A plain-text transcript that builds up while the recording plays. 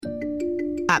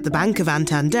At the Bank of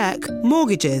Antandek,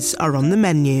 mortgages are on the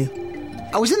menu.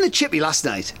 I was in the chippy last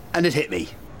night and it hit me.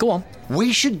 Go on.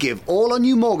 We should give all our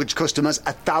new mortgage customers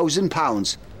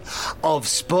 £1,000 of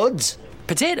spuds.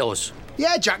 Potatoes?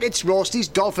 Yeah, jackets,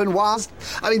 roasties, dolphin wars.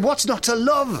 I mean, what's not to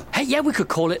love? Hey, yeah, we could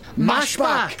call it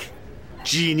Mashback.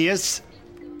 Genius.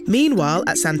 Meanwhile,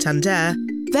 at Santander,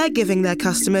 they're giving their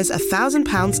customers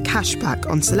 £1,000 cash back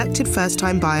on selected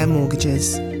first-time buyer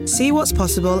mortgages. See what's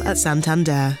possible at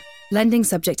Santander. Lending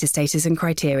subject to status and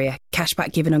criteria.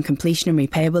 Cashback given on completion and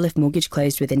repayable if mortgage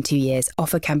closed within 2 years.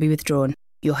 Offer can be withdrawn.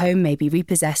 Your home may be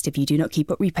repossessed if you do not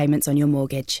keep up repayments on your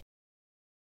mortgage.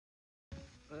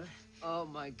 Oh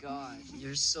my God,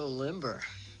 you're so limber.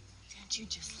 Don't you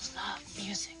just love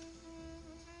music?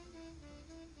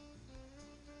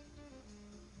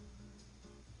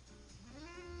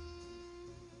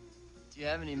 Do you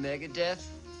have any Megadeth?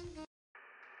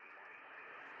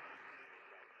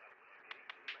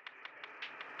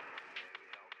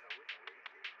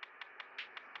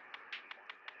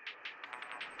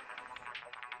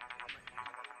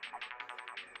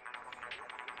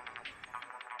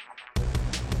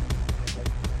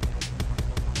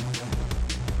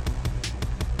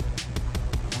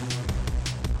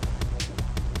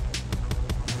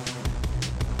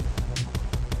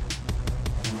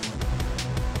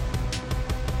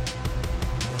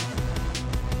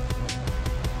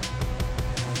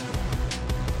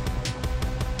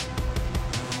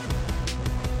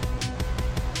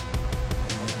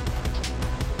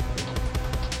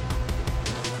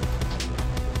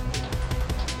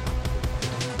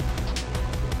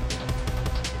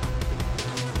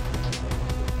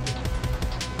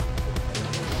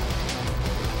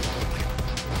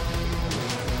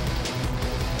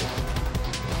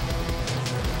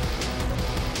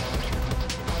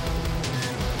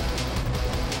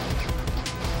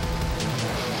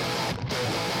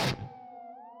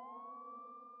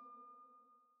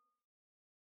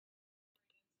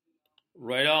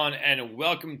 Right on, and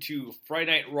welcome to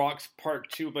Friday Night Rocks Part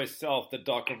 2 by myself, the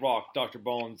Dr. Rock, Dr.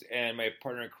 Bones, and my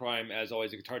partner in crime, as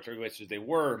always, the guitar regulators they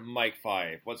were, Mike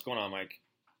 5. What's going on, Mike?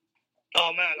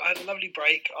 Oh man, I had a lovely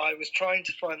break. I was trying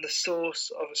to find the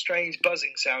source of a strange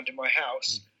buzzing sound in my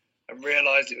house and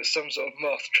realised it was some sort of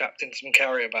moth trapped in some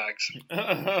carrier bags.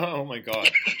 Oh my god.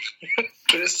 But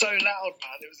it's so loud,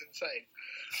 man, it was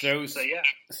insane. So yeah.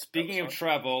 Speaking of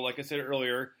travel, like I said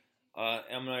earlier,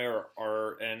 Em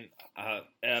and I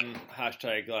M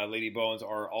hashtag Lady Bones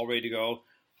are all ready to go.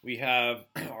 We have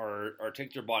our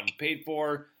tickets are bought and paid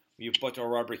for. We booked our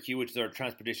Robert Q, which is our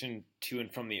transportation to and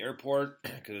from the airport,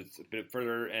 because it's a bit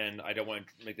further, and I don't want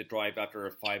to make the drive after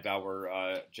a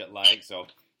 5-hour jet lag. So,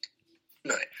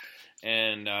 right.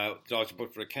 And it's also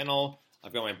booked for the kennel.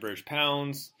 I've got my British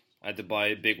pounds. I had to buy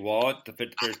a big wallet to fit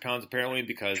the British pounds apparently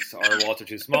because our wallets are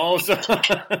too small. So.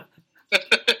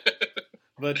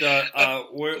 But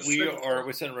we're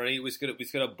sitting ready. We just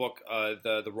gotta book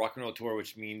the rock and roll tour,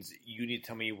 which means you need to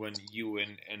tell me when you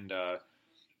and oh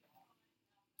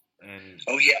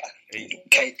yeah,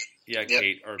 Kate. Yeah,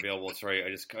 Kate are available. Sorry, I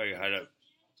had a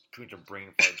pretty much a brain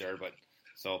fart there, but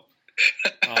so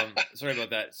sorry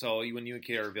about that. So when you and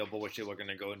Kate are available, which we're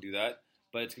gonna go and do that.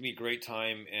 But it's gonna be a great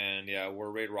time, and yeah, we're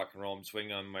ready to rock and roll. I'm just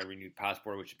waiting on my renewed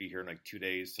passport, which should be here in like 2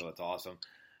 days, so that's awesome.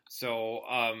 So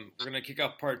we're going to kick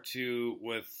off part 2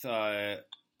 with,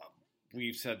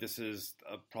 we've said this is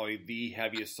probably the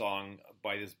heaviest song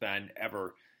by this band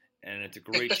ever, and it's a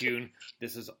great tune.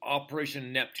 This is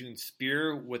Operation Neptune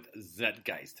Spear with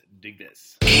Zeitgeist. Dig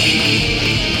this.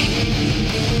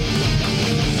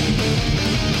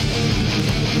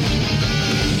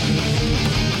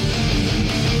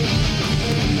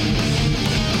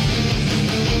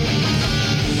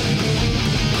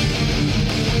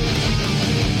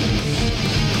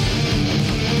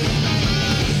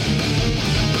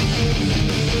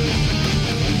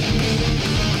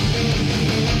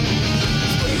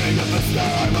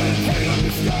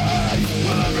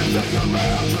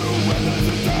 Around to weather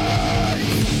the day.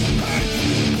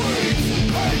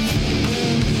 Hate,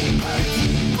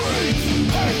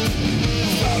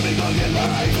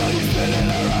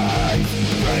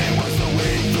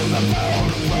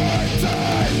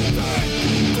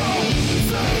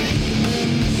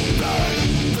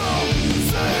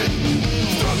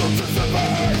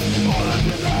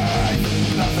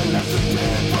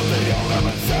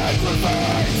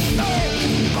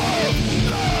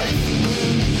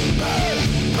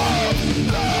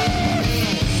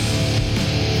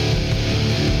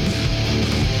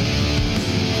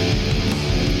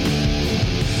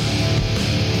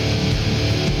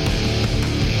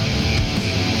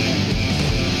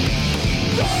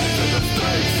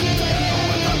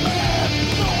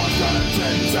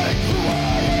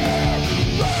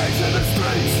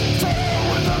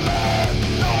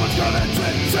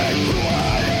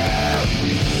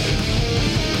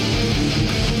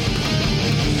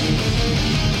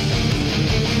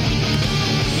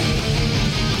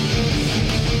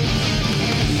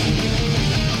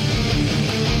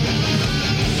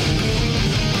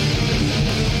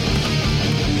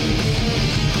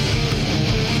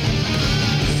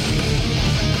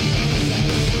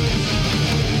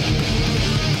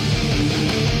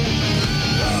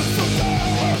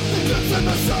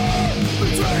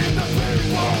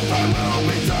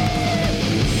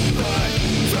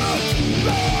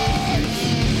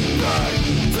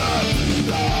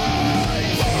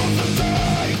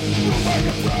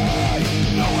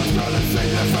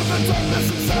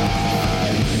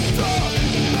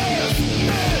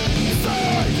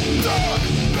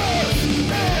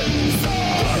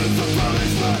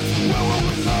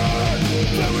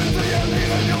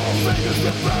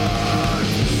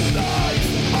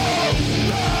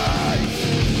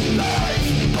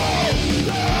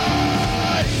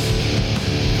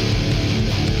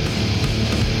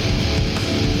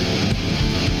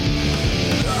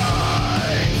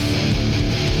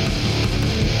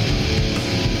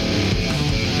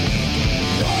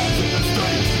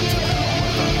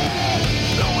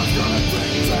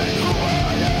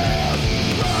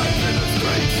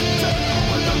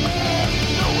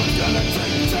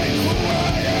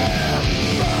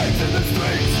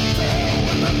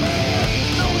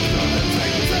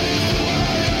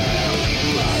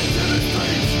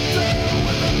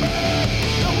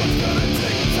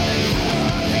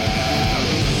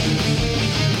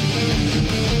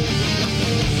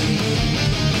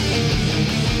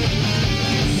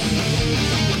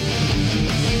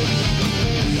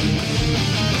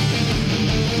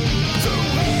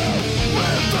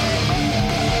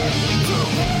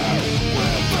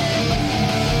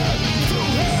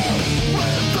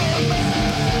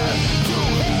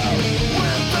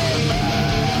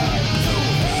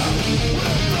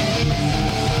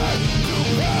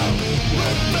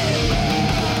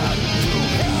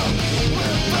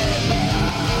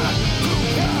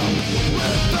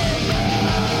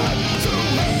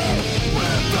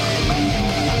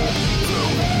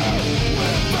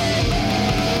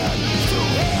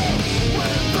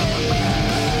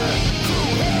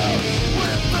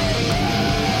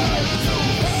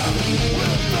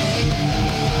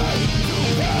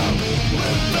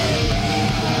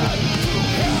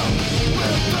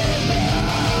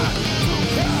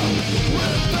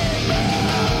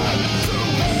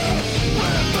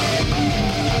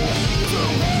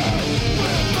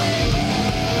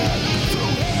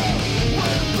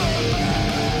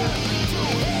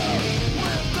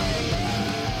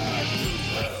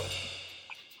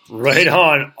 Right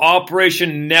on.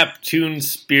 Operation Neptune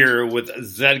Spear with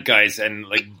Zeitgeist, and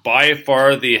like by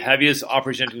far the heaviest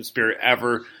Operation Neptune Spear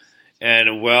ever.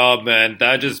 And well, man,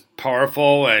 that just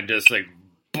powerful and just like,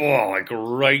 boom, like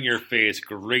right in your face.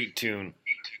 Great tune.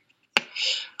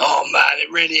 Oh man,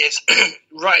 it really is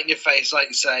right in your face, like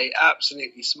you say.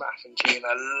 Absolutely smashing tune.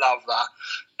 I love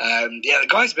that. Yeah, the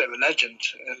guy's a bit of a legend,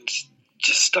 and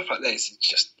just stuff like this is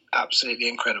just absolutely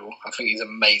incredible. I think he's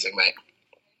amazing, mate.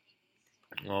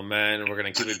 Oh man, we're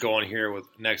gonna keep it going here. With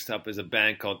next up is a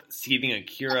band called Seething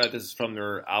Akira. This is from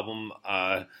their album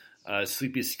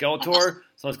Sleepy Skeletor.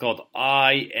 So it's called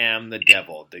I Am the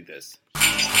Devil. Dig this.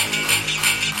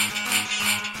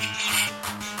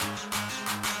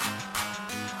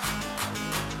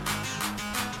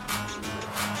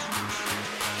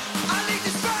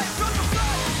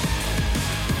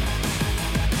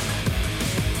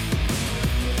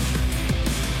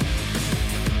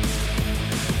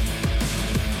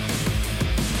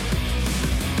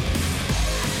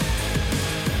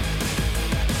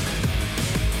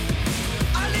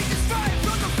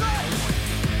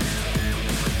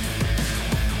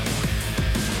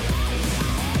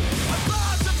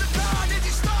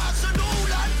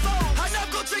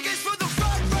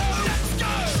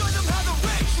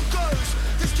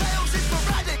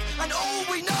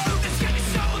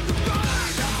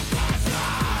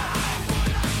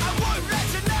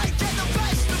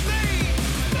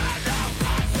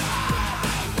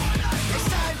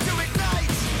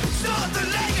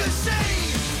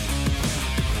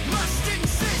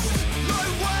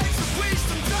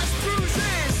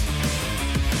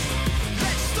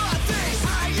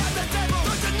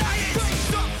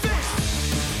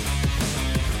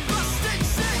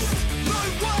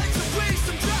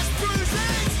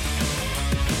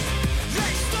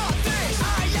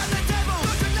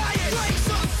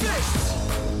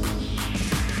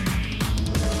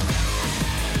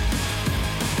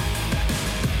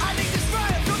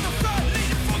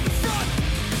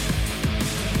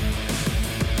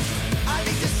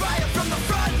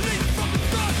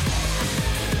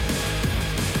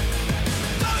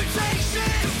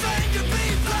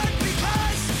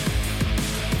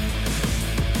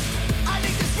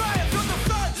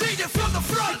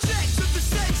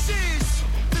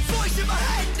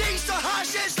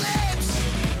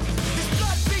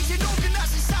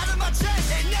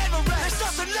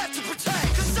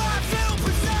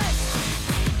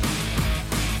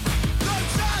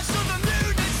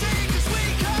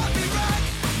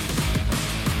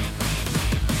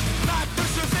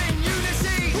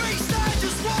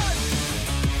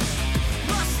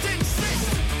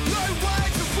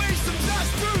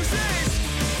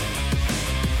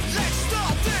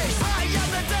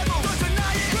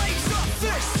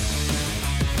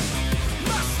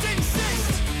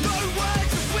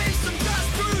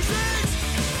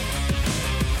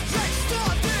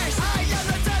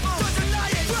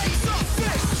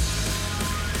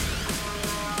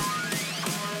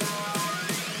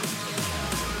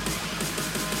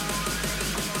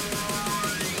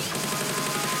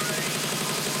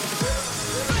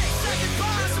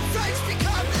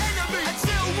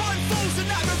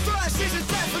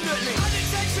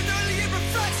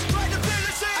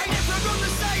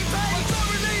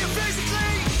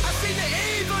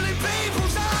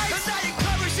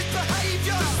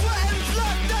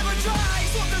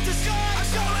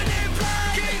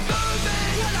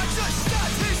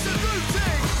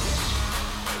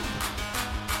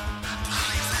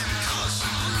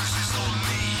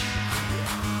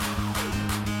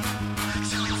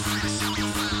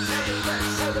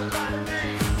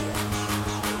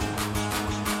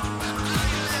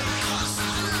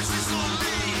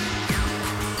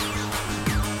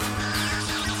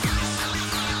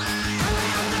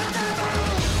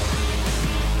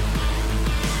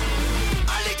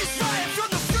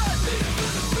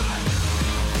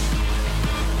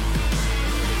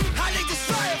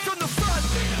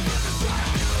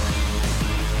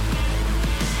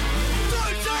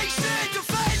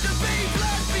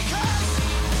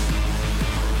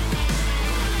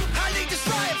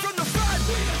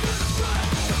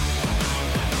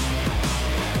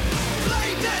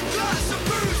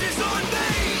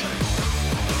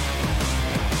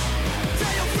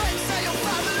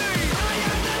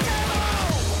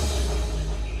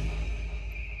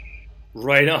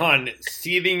 Right on.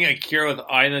 Seething Akira with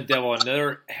Eye and the Devil,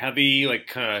 another heavy, like,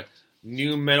 kind of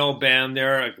new metal band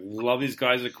there. I love these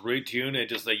guys. A great tune. It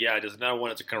just, like, yeah, just another one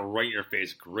that's kind of right in your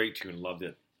face. Great tune. Loved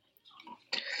it.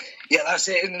 Yeah, that's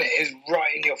it, isn't it? It's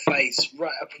right in your face,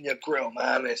 right up in your grill,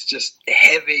 man. It's just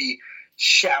heavy,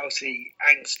 shouty,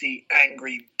 angsty,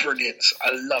 angry brilliance.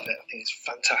 I love it. I think it's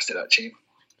fantastic, that tune.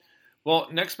 Well,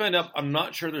 next band up, I'm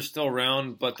not sure they're still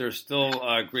around, but they're still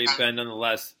a great band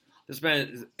nonetheless. This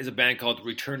band is a band called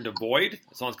Return to Void.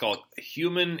 The song's called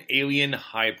Human Alien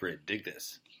Hybrid. Dig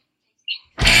this.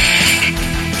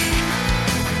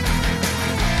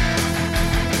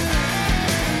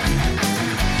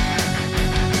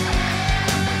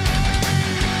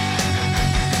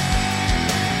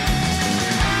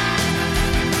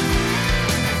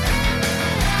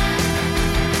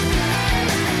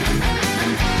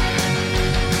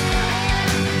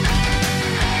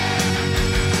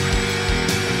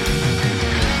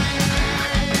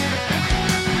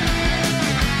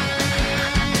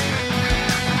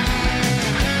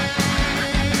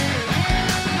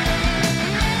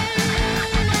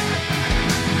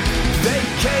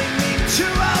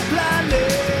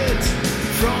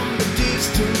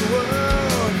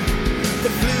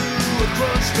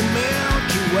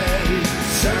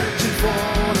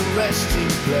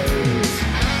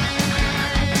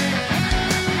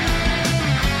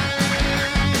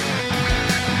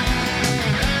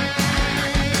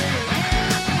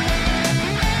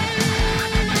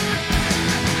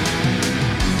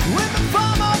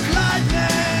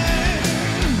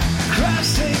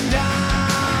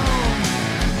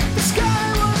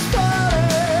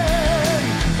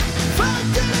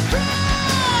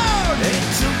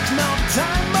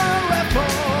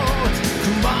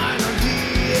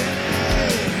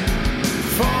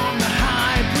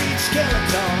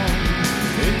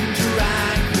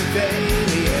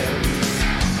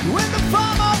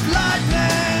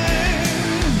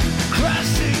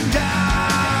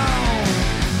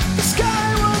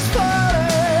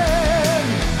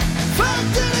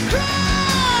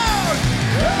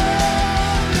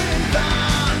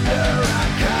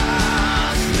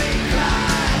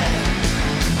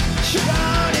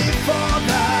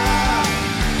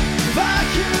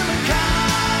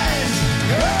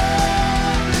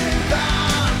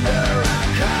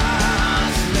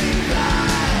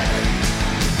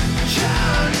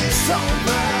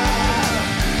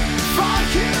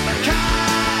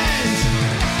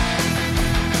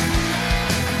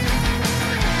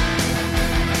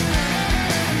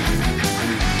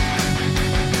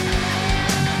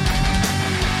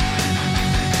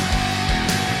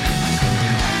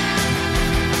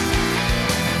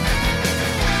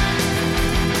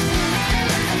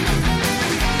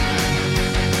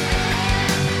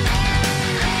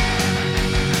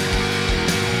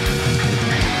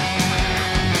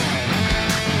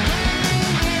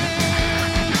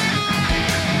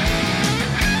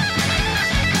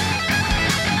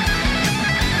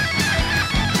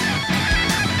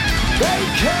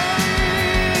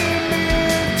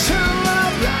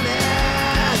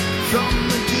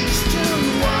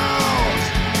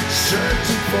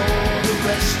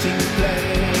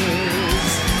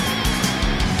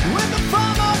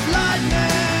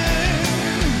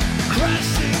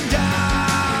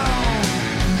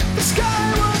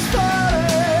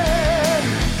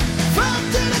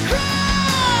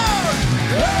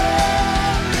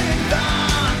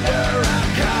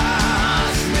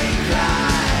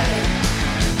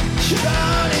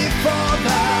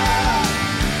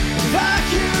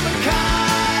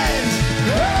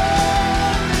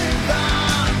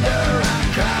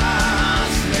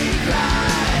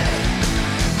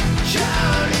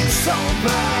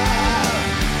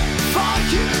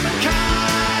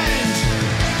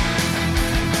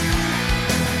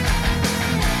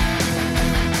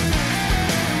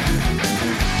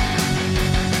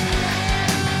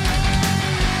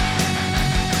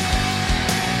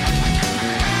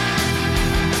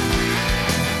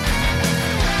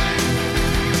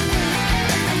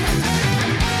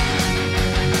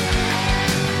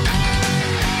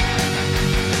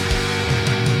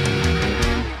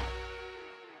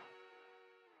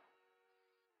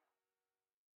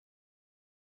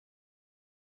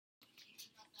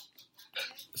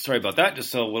 Sorry about that.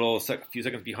 Just a few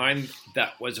seconds behind.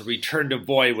 That was Return to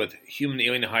Void with Human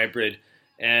Alien Hybrid,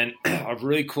 and a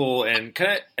really cool and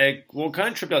kind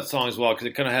of tripped out song as well, because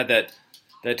it kind of had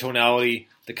that tonality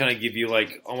to kind of give you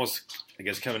like almost, I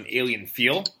guess, kind of an alien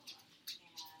feel.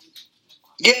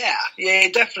 Yeah,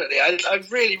 definitely. I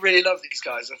really, really love these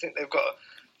guys. I think they've got a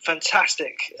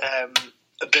fantastic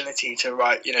ability to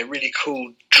write, really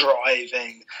cool,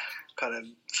 driving, kind of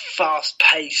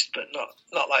fast-paced, but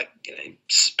not like,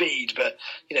 speed, but,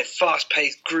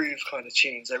 fast-paced groove kind of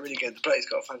tunes. They're really good. The bloke's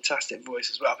got a fantastic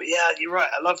voice as well. But yeah, you're right.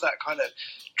 I love that kind of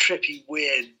trippy,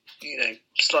 weird,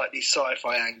 slightly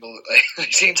sci-fi angle that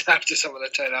they seem to have to some of the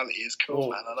tonality. Is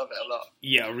cool, man. I love it a lot.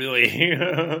 Yeah,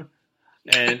 really.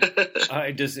 And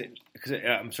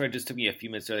I'm sorry, it just took me a few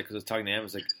minutes there because I was talking to him. I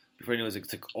was like, before I knew it,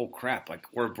 it's like, oh crap, like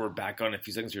we're back on a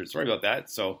few seconds here. Sorry about that.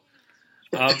 So,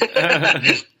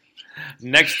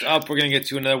 next up, we're going to get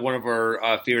to another one of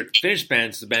our favorite Finnish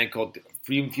bands. It's a band called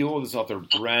Freedom Fuel. This is off their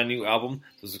brand new album.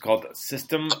 This is called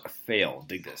System Fail.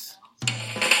 Dig this.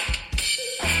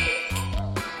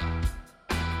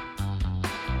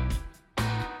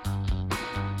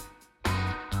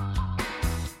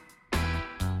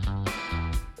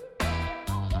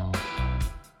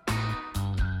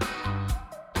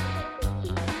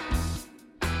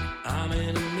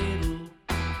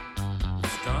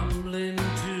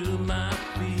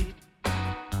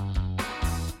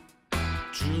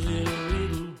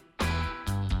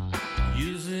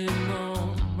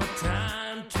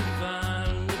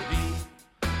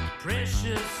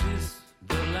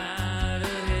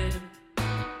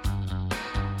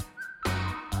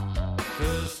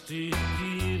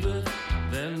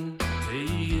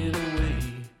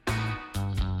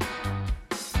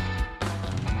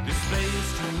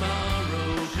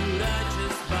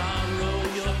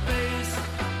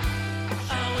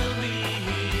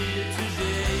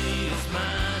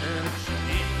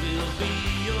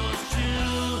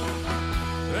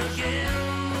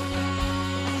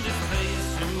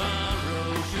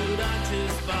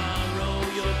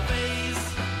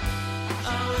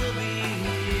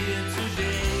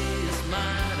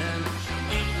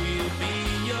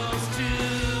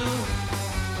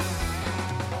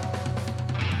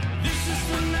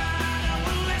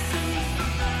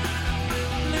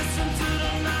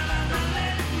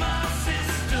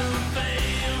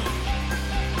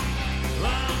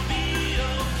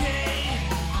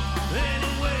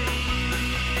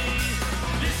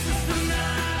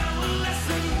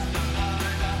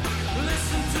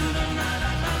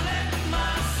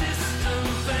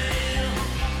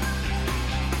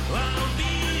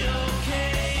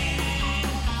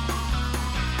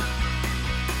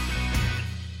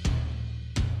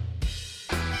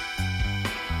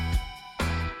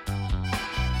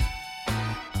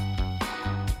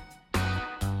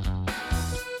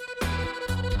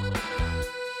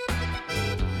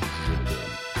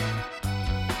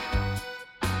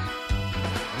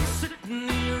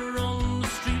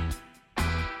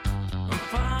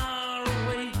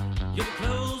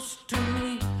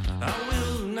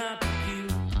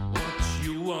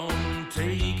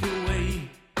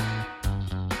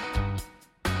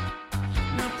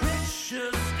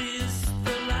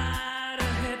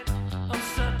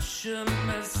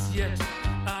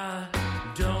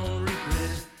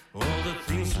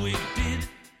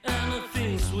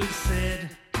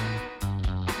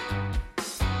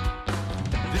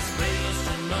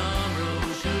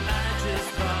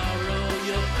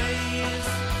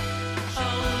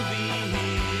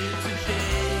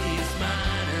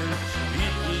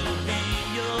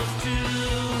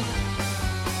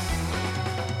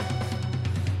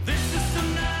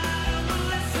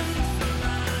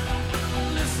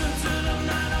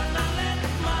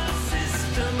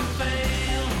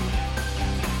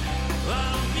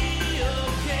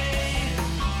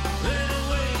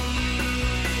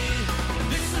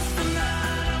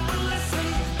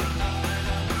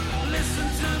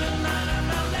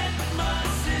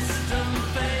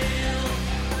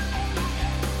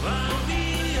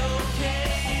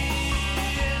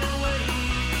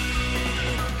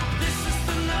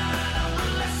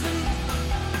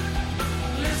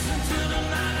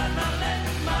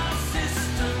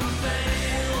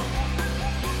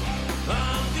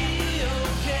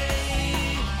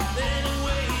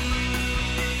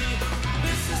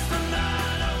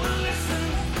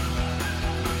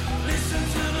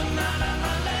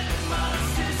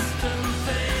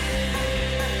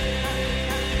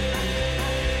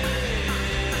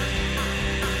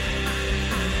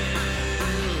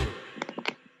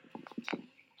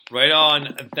 Right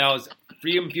on. That was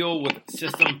Freedom Fuel with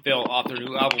System Fail off their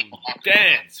new album,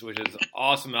 Dance, which is an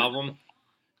awesome album.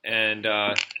 And,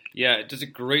 yeah, just a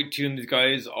great tune. These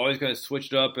guys always kind of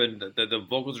switch it up, and the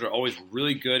vocals are always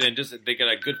really good, and just they get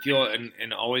a good feel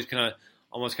and always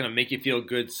almost make you feel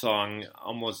good song,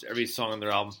 almost every song on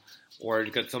their album, or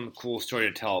it's got some cool story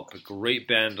to tell. A great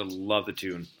band. I love the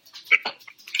tune.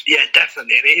 Yeah,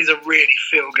 definitely. And it is a really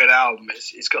feel-good album.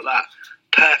 It's got that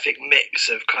perfect mix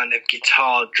of kind of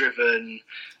guitar driven,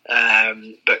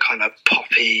 but kind of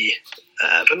poppy,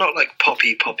 but not like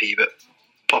poppy, but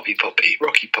poppy,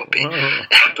 rocky poppy,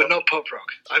 but not pop rock.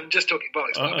 I'm just talking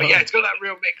bollocks. But yeah, it's got that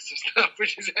real mix of stuff,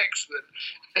 which is excellent.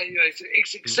 You know,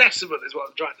 it's accessible, is what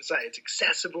I'm trying to say. It's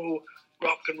accessible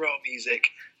rock and roll music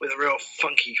with a real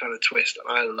funky kind of twist,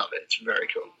 and I love it. It's very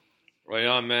cool. Right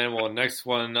on, man. Well, next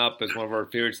one up is one of our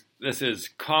favorites. This is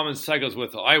Common Cycles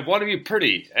with I Want to Be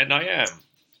Pretty, and I Am.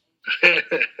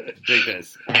 Dig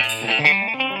this.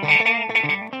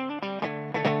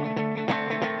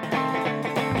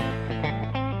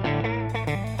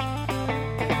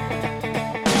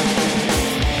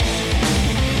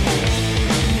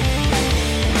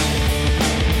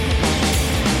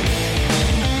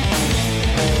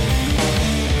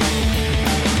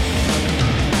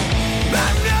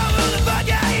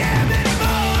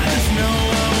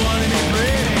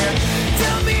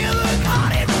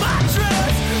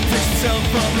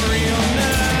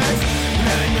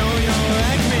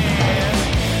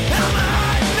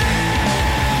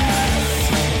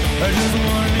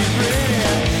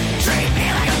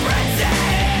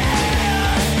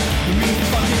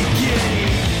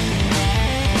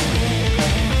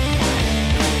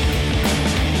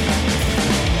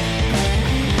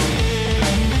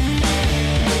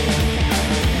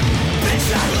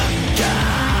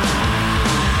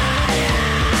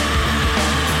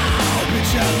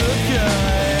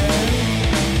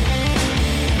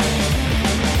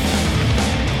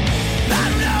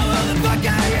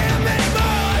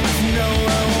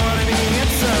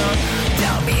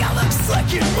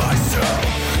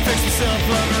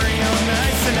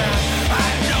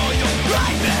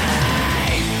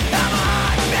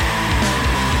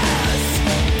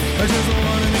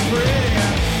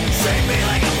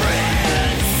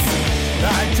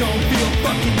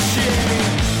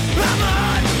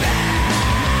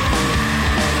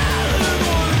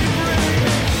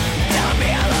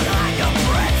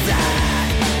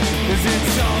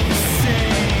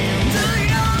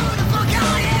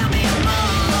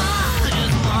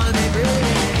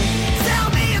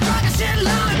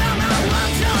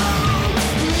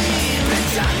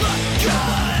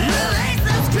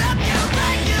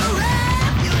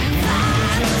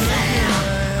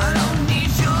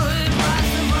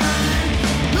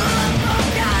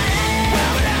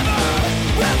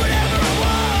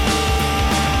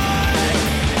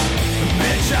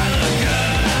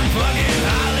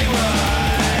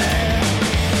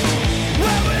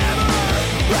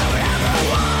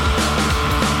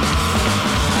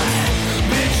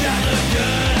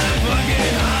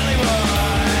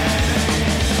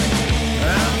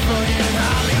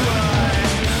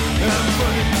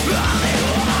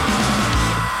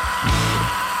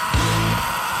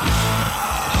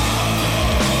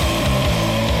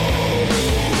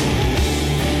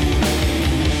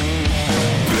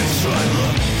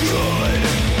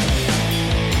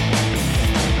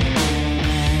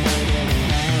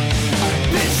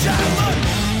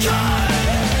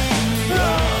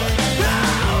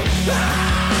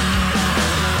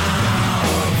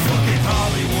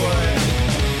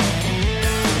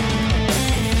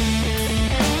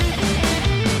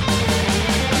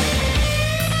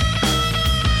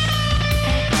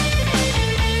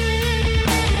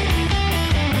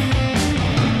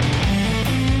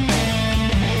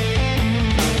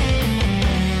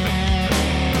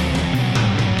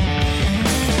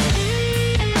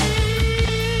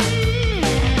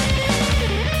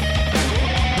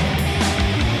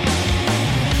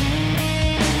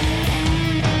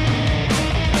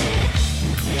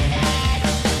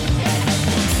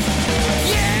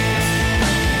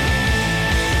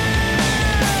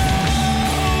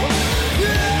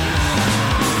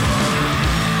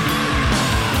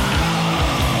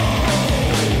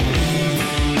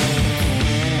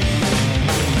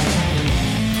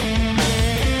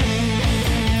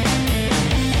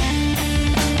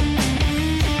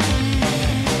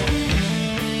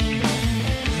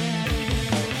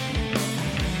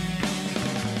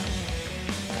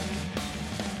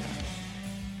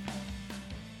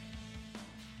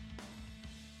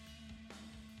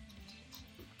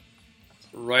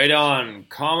 Right on.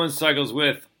 Common Cycles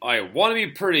with I Want to Be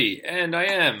Pretty, and I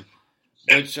Am.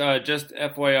 Which, just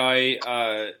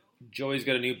FYI, Joey's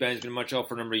got a new band. He's been much out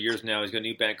for a number of years now. He's got a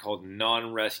new band called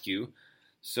Non-Rescue.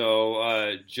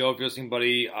 So, Joe, if you're listening,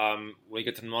 buddy, when you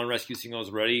get some Non-Rescue singles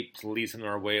ready, please send them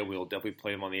our way. We'll definitely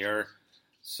play them on the air.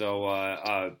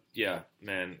 So, yeah,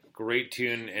 man, great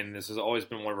tune. And this has always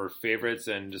been one of our favorites,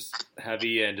 and just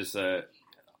heavy and just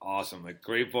awesome. Like,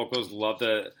 great vocals. Love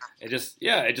the, it's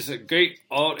just a great,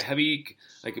 all heavy,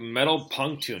 like, metal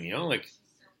punk tune, you know? Like,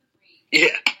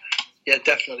 Yeah,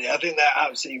 definitely. I think they're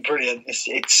absolutely brilliant.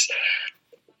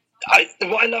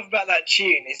 What I love about that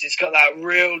tune is it's got that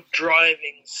real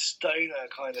driving stoner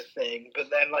kind of thing, but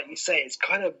then, like you say, it's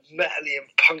kind of metally and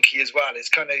punky as well. It's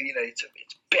kind of, it's a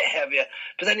bit heavier,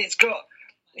 but then it's got,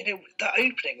 that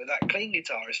opening with that clean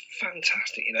guitar is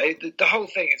fantastic. The whole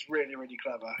thing is really, really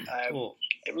clever. Cool.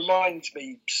 It reminds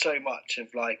me so much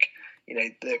of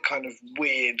the kind of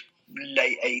weird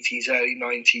late 80s, early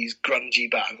 90s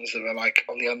grungy bands that are like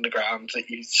on the underground that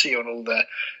you see on all the,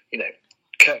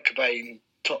 Kurt Cobain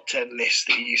top 10 lists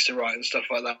that he used to write and stuff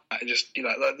like that. And just,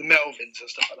 like the Melvins and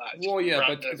stuff like that. Well, yeah,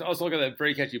 but it's also got that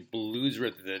very catchy blues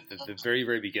riff at the very,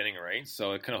 very beginning, right?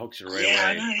 So it kind of hooks you right away.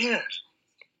 I know, yeah.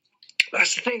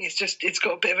 That's the thing. It's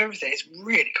got a bit of everything. It's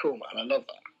really cool, man. I love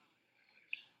that.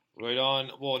 Right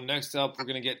on. Well, next up, we're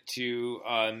going to get to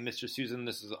Mr. Susan.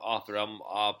 This is off their album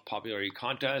Popularity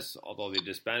Contest. Although they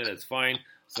disbanded, that's fine.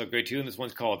 So great tune. This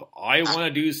one's called I Want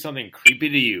to Do Something Creepy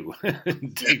to You.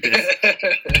 Take this.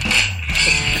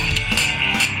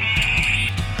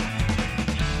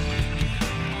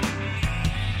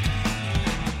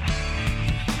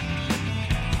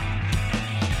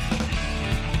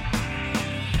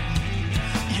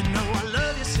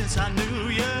 I knew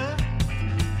you,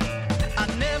 I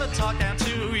never talk down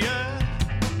to you.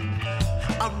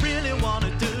 I really want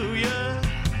to do you,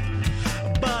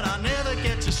 but I never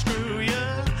get to screw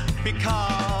you,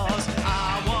 because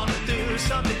I want to do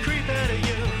something creepy to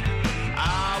you.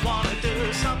 I want to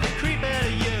do something creepy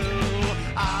to you.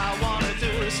 I want to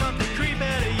do something creepy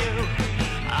to you.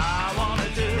 I want to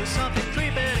do something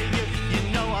creepy to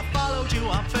you. I followed you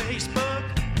on Facebook.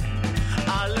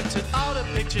 I looked at all the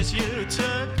pictures you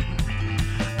took.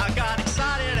 I got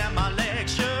excited and my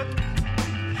legs shook.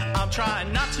 I'm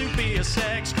trying not to be a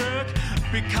sex crook,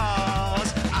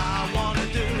 because I want to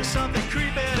do something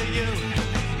creepy to you.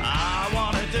 I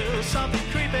want to do something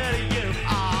creepy to you.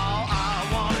 Oh, I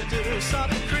want to do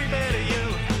something creepy to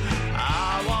you.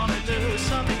 I want to do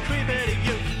something creepy to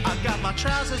you. I've got my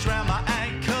trousers around my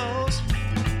ankles.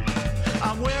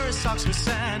 I'm wearing socks with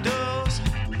sandals.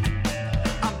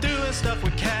 I'm doing stuff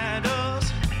with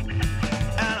candles.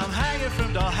 And I'm hanging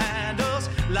from door handles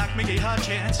like Mickey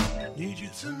Hutchins. Need you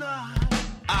tonight.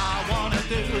 I want to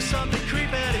do something creepy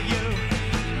to you.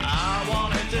 I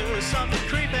want to do something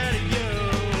creepy to you.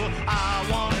 I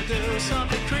want to do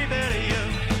something creepy to you.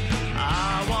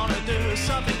 I want to do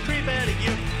something creepy to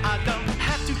you. I don't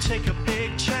have to take a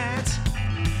big chance.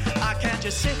 I can't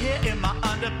just sit here in my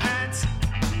underpants,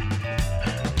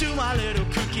 do my little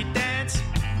kooky dance.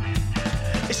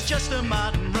 It's just a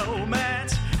modern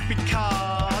romance,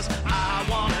 because I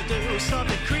want to do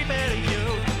something creepy to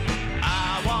you.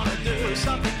 I want to do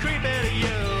something creepy to you.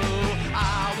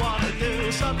 I want to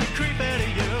do something creepy to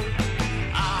you.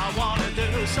 I want to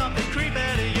do something creepy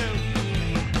to you.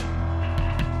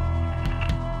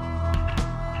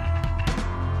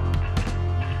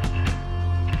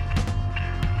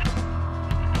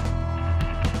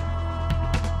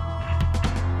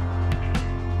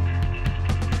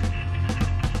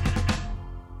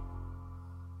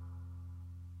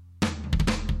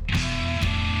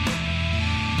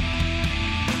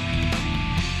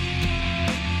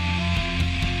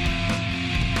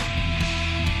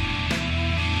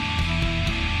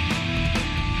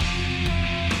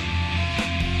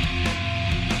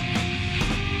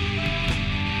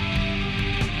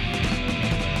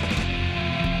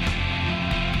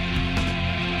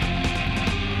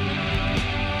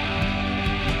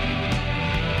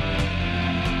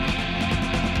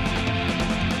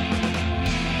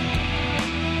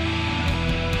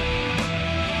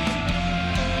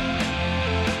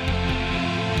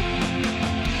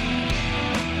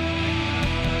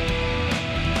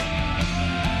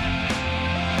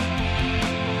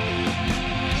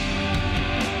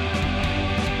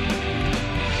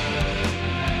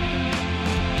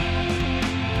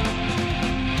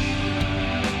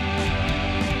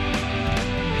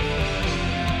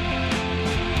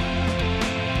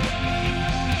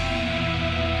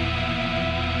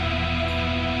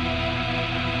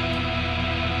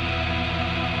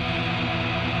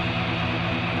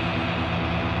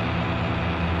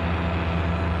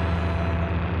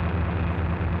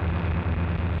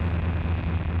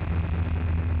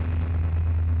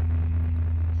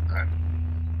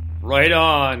 Right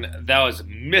on. That was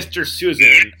Mr.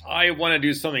 Susan. I want to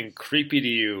do something creepy to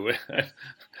you.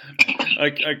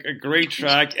 a great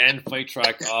track and fight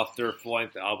track off their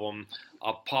full-length album,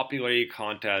 A Popularity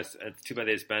Contest. It's too bad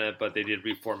they disbanded, but they did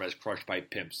reform as Crushed by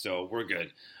Pimps, so we're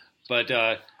good. But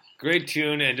Great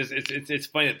tune, and just it's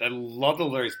funny. I love the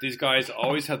lyrics. These guys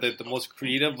always have the most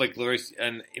creative lyrics,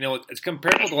 and it's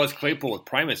comparable to Les Claypool with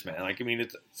Primus, man. Like, I mean,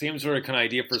 it's the same sort of kind of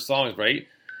idea for songs, right?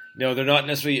 They're not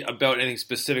necessarily about anything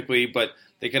specifically, but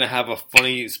they kind of have a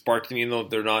funny spark to them, even though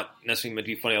they're not necessarily meant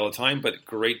to be funny all the time. But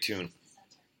great tune.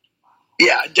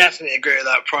 Yeah, I definitely agree with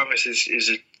that. Primus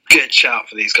is a good shout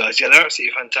for these guys. Yeah, they're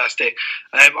absolutely fantastic.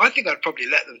 I think I'd probably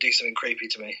let them do something creepy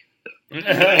to me.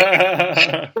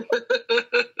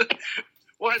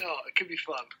 Why not? It could be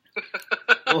fun.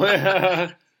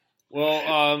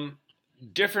 Well,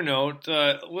 different note,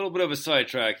 a little bit of a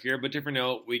sidetrack here, but different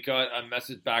note. We got a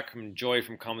message back from Joy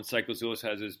from Common Cycles, who also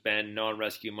has his band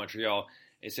Non-Rescue Montreal.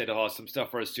 He said he'll have some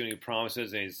stuff for us soon, he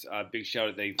promises, and he's a big shout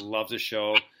out that he loves the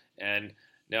show. And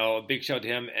now a big shout out to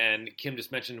him, and Kim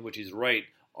just mentioned, which he's right,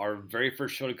 our very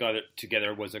first show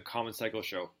together was a Common Cycle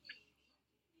show.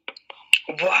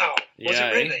 Wow. Was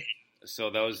it really? So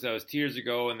that was 2 years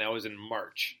ago, and that was in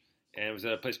March. And it was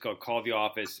at a place called Call the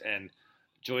Office, and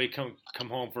Joey come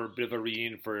home for a bit of a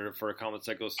reunion for a Common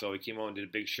Cycle, so he came home and did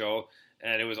a big show,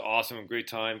 and it was awesome, a great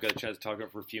time, got a chance to talk to him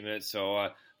for a few minutes, so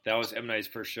that was M. Night's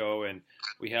first show, and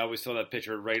we saw that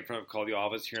picture right in front of Call the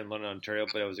Office here in London, Ontario,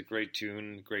 but it was a great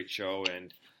tune, great show,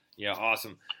 and yeah,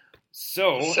 awesome.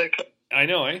 So I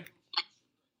know, eh?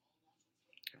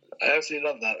 I absolutely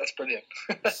love that. That's brilliant.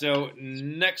 So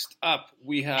next up,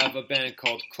 we have a band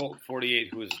called Cult 48,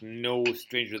 who is no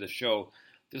stranger to the show.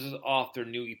 This is off their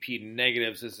new EP,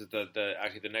 Negatives. This is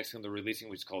actually the next one they're releasing,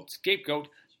 which is called Scapegoat.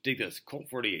 Dig this, Cult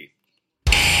 48.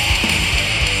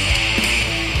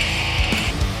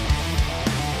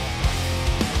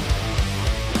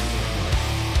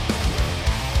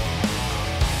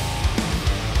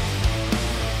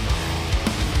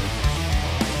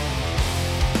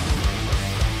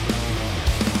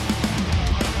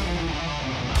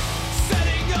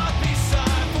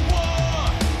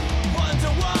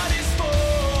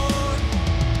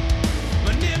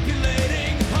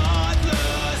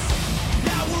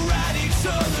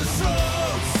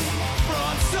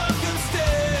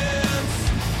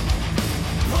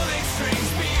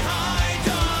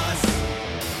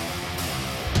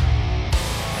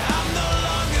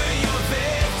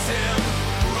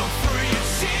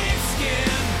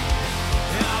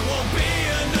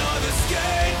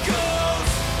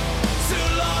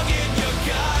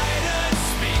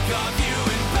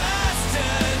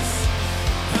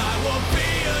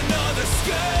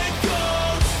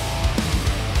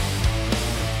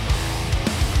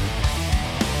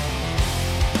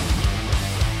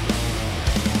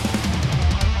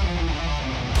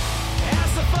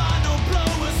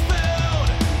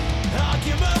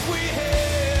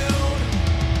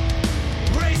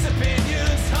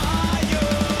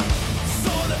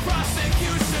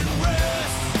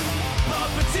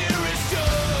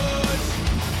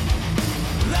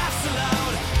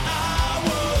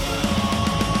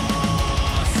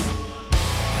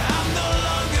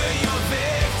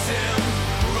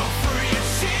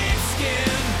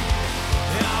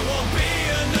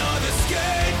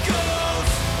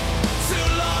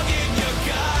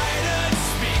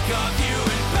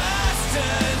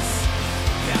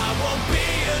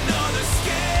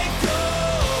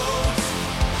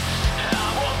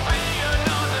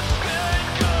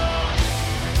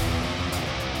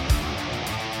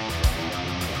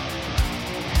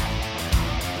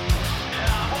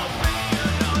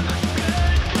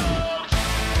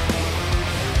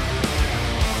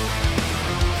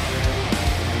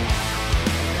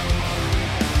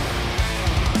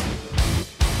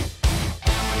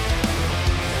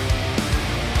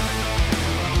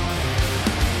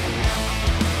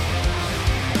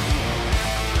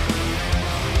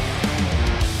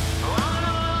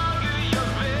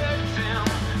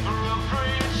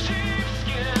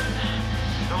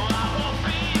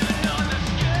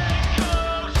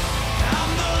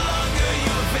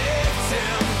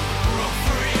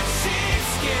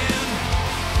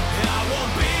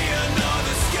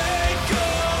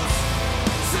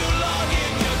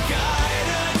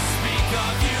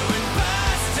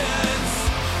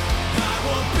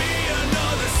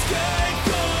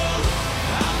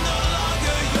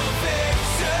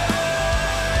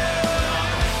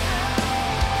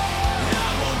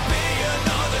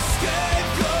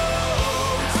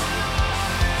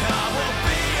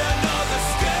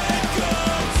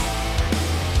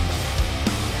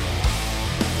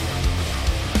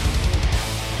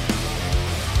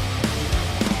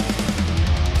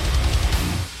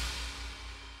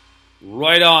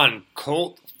 Right on,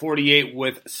 Cult 48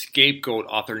 with Scapegoat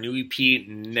off their new EP,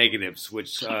 Negatives,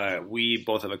 which we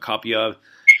both have a copy of.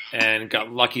 and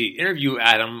got lucky to interview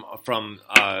Adam from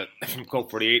Colt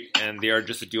 48, and they are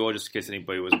just a duo, just in case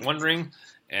anybody was wondering.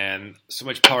 And so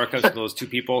much power comes from those two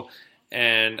people.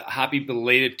 And happy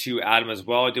belated to Adam as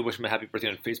well. I did wish him a happy birthday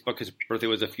on Facebook. His birthday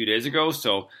was a few days ago,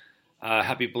 so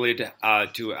happy belated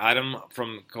to Adam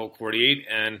from Colt 48.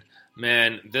 And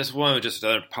man, this one was just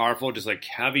another powerful, just like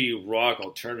heavy rock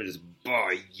alternative.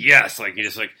 Just yes, like you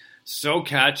just like so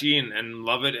catchy and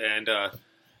love it. And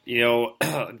you know,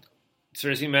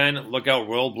 seriously, man, look out,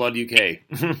 Royal Blood UK.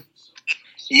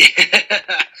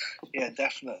 Yeah,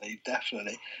 definitely.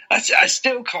 I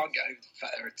still can't get over the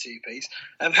fact they're a two-piece.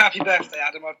 Happy birthday,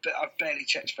 Adam. I've barely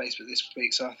checked Facebook this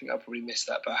week, so I think I'll probably miss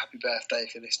that. But happy birthday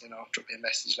if you're listening. I'll drop you a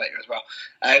message later as well.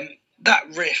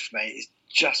 That riff, mate, is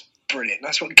just brilliant.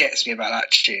 That's what gets me about that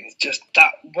tune. It's just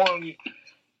that one.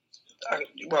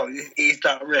 Well, it's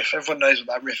that riff. Everyone knows what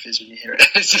that riff is when you hear it.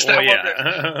 It's just that one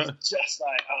riff. It's just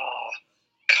like,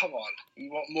 come on.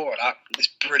 You want more of that? It's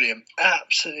brilliant.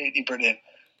 Absolutely brilliant.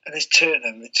 And there's two of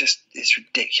them. It's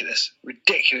ridiculous.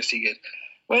 Ridiculously good.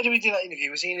 Where did we do that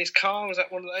interview? Was he in his car? Was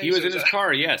that one of those? He was in his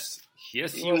car, yes.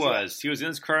 Yes, he was. He was in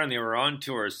his car and they were on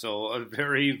tour. So a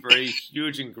very, very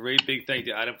huge and great big thank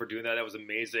you to Adam for doing that. That was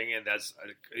amazing. And that's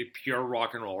a pure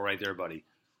rock and roll right there, buddy.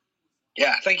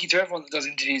 Yeah, thank you to everyone that does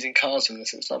interviews in cars with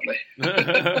us. It's lovely.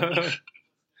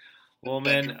 Well,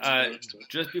 man,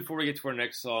 just before we get to our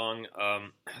next song,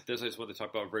 this I just want to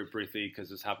talk about very briefly because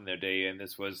this happened the other day, and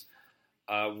this was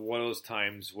one of those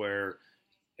times where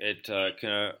it kind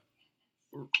of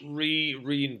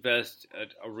reinstalls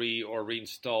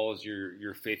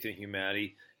your faith in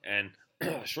humanity. And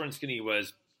short and skinny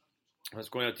was, I was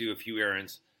going out to do a few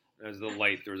errands. There's the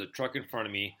light. There was a truck in front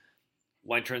of me.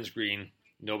 Light turns green.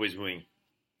 Nobody's moving.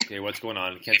 Okay, what's going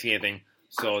on? Can't see anything.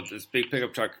 So this big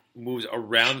pickup truck moves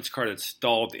around this car that's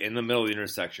stalled in the middle of the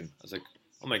intersection. I was like,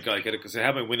 oh my God, I get it. Because I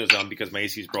have my windows down because my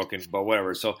AC is broken, but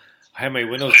whatever. So I have my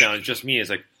windows down. It's just me. It's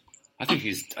like, I think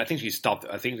she stopped.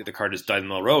 I think the car just died in the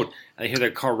middle of the road. And I hear the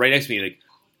car right next to me. Like,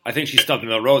 I think she stopped in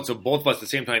the middle of the road. So both of us at the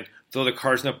same time throw the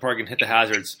cars in the park and hit the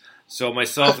hazards. So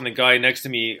myself and the guy next to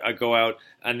me go out,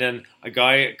 and then a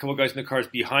couple guys in the cars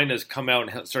behind us come out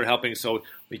and start helping. So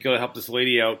we go to help this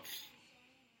lady out.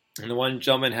 And the one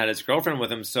gentleman had his girlfriend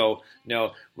with him, so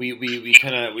we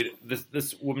kind of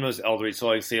this woman was elderly,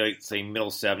 so I'd say middle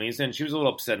 70s, and she was a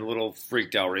little upset and a little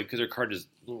freaked out, right? Because her car just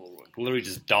literally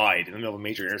just died in the middle of a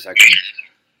major intersection.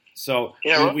 So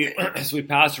we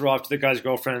passed her off to the guy's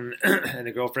girlfriend, and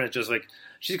the girlfriend is just like,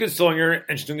 she's consoling her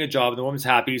and she's doing a good job, and the woman's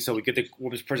happy. So we get the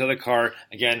woman's purse out of the car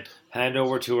again, hand it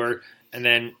over to her, and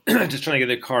then just trying to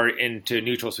get the car into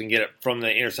neutral so we can get it from the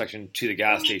intersection to the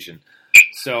gas station.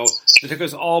 So it took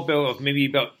us all maybe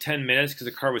about 10 minutes because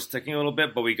the car was sticking a little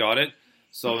bit, but we got it.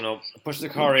 So, I pushed the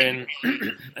car in,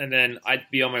 and then I'd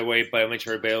be on my way, but I made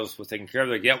sure everybody else was taken care of.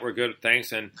 Like, yeah, we're good,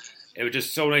 thanks. And it was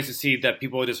just so nice to see that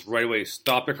people would just right away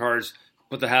stop their cars,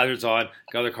 put the hazards on,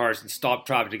 got their cars, and stop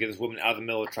traffic to get this woman out of the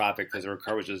middle of traffic because her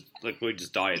car was just, really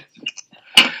just died.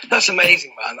 That's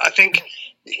amazing, man. I think,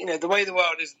 the way the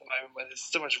world is at the moment, where there's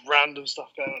so much random stuff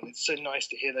going on, it's so nice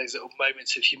to hear those little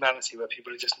moments of humanity where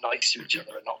people are just nice to each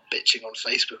other and not bitching on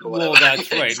Facebook or whatever. Well,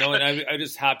 that's right. No, and I'm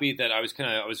just happy that I was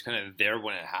kind of there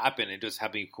when it happened. It just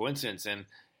happened a coincidence, and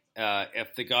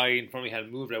if the guy in front of me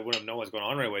had moved, I wouldn't have known what's going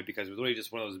on right away because it was literally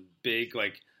just one of those big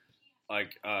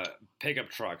pickup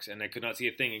trucks, and I could not see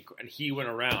a thing. And he went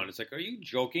around. It's like, are you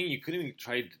joking? You couldn't even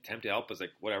try to attempt to help. I was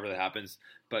like, whatever that happens.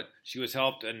 But she was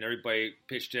helped, and everybody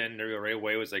pitched in. And everybody right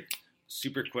away was like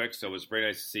super quick. So it was very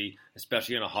nice to see,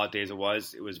 especially on a hot day as it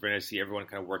was. It was very nice to see everyone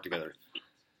kind of work together.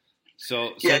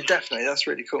 So yeah, definitely, that's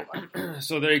really cool, man.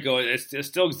 So there you go. It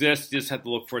still exists. You just have to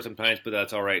look for it sometimes, but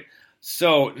that's all right.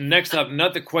 So next up,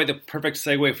 not quite the perfect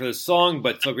segue for the song,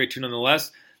 but still a great tune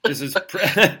nonetheless. This is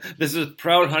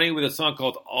Proud Honey with a song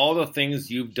called All the Things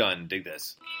You've Done. Dig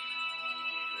this.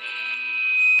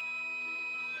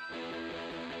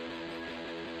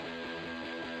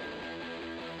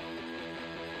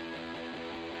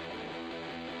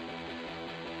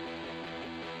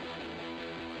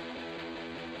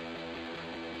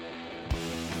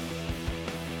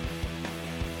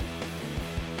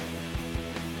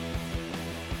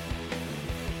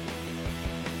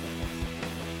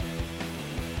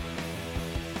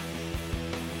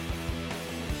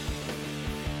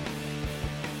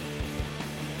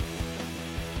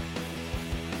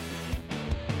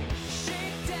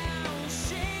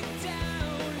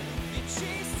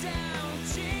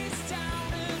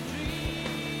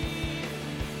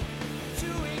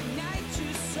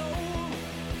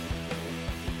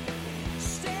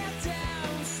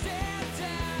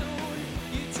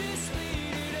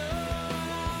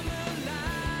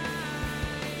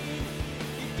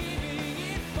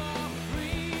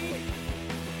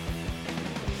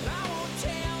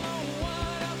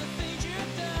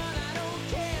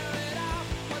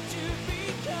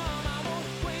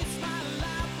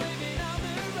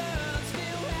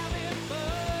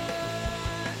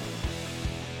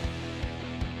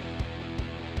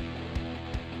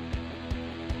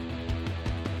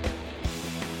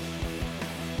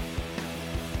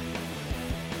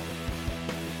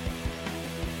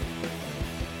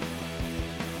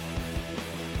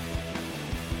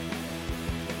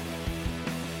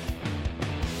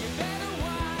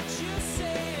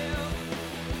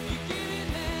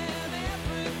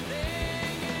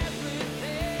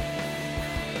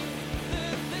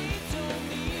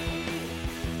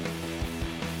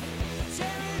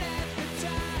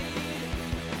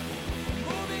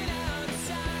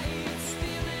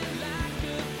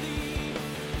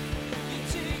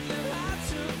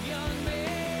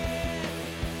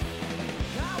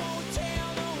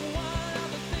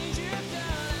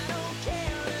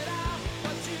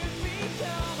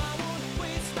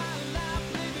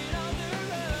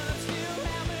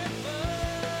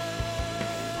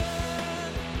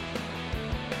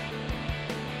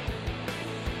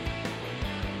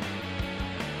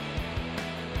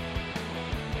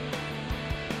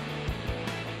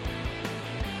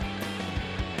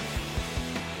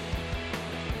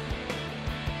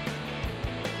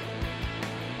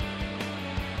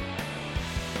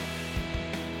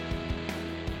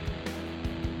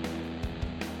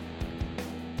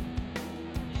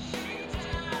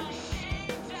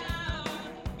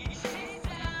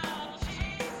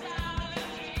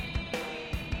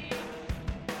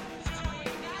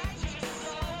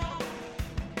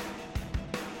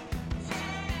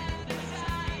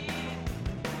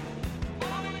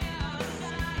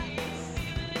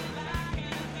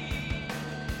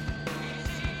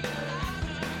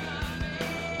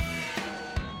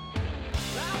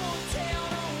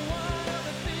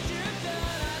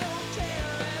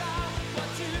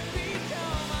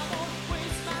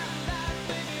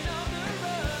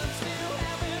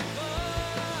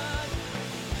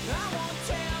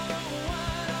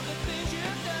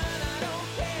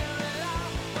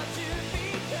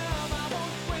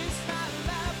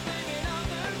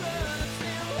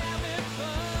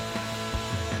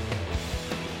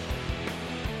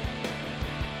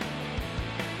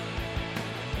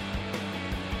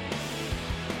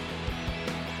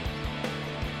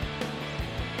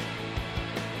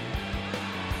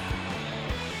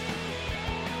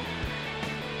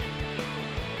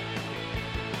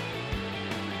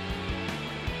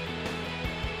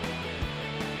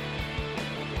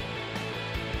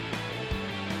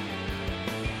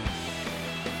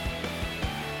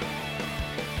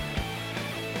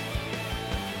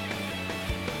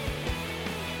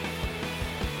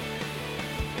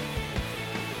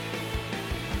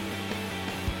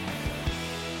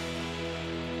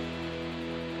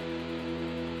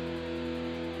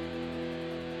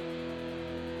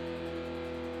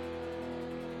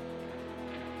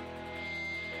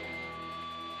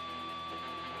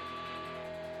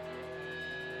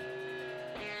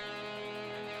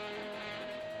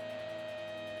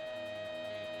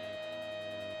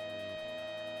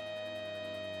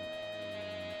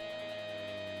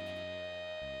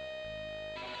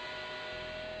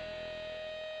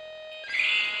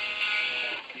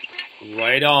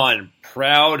 Right on.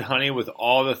 Proud, honey, with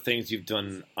all the things you've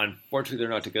done. Unfortunately, they're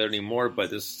not together anymore, but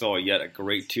this is still yet a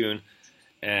great tune.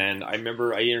 And I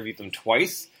remember I interviewed them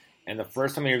twice. And the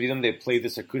first time I interviewed them, they played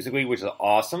this acoustically, which is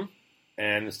awesome.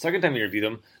 And the second time I interviewed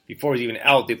them, before it was even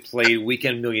out, they played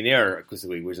Weekend Millionaire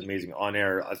acoustically, which is amazing. On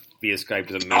air via Skype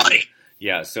is amazing.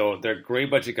 Yeah, so they're a great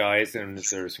bunch of guys, and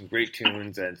there's some great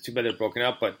tunes. And it's too bad they're broken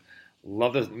up, but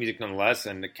love the music nonetheless,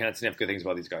 and can't say enough good things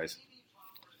about these guys.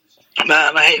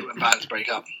 Man, I hate when bands break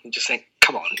up. You just think,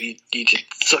 come on, you did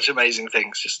such amazing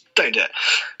things. Just don't do it.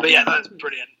 But yeah, that's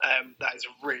brilliant. That is a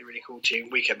really, really cool tune.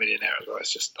 Weekend Millionaire as well.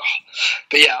 It's just,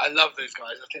 But yeah, I love those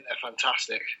guys. I think they're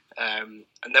fantastic. And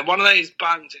they're one of those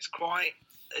bands. It's quite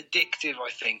addictive,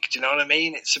 I think. Do you know what I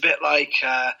mean? It's a bit like,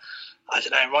 I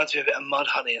don't know, it reminds me a bit of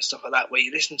Mudhoney and stuff like that, where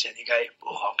you listen to it and you go,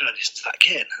 oh, I'm going to listen to that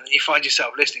again. And then you find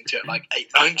yourself listening to it like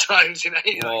 8-9 times, you know?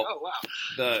 You're like, oh,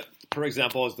 wow. For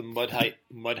example, is the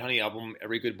Mudhoney album,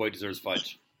 Every Good Boy Deserves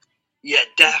Fudge. Yeah,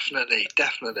 definitely.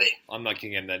 I'm not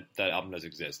kidding, that album does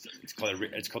exist. It's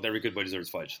called Every Good Boy Deserves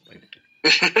Fudge.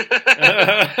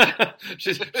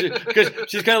 she's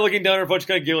kind of looking down her fudge,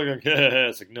 kind of giggling, like,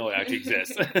 it's like, no, it actually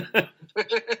exists.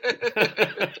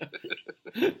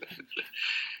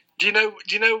 Do you know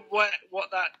what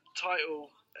that title,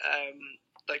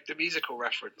 like the musical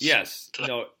reference? Yes.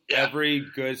 Every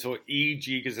good, so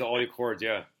E-G, because all the chords,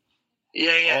 yeah.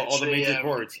 Yeah. All the major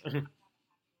chords.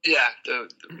 Yeah,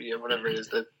 whatever it is,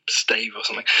 the stave or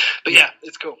something. But yeah,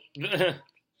 it's cool.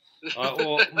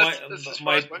 Well, my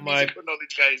musical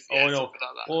knowledge goes. Yeah, no. Like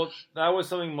that. Well, that was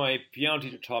something my piano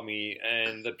teacher taught me,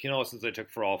 and the piano lessons I took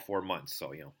for all 4 months.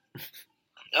 So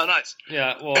Oh, nice.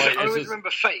 Yeah. Well, I always remember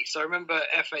FACE. I remember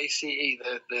FACE,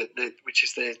 the which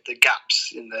is the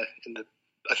gaps in the.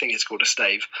 I think it's called a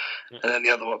stave, and then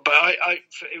the other one. But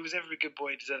it was Every Good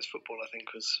Boy Deserves Football. I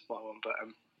think was my one, but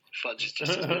fudge is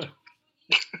just as good.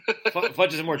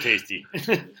 Fudge is more tasty.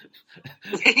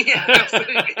 Yeah,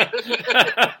 absolutely.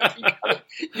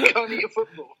 you can't eat a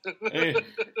football.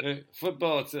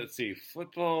 Football. Let's see.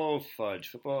 Football, fudge.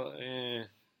 Football.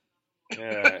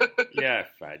 Yeah,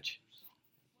 fudge.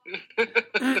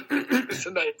 It's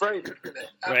a no-brainer, isn't it?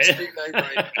 Absolute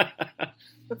no-brainer.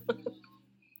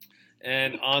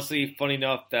 And honestly, funny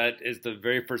enough, that is the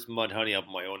very first Mudhoney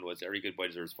album I owned was Every Good Boy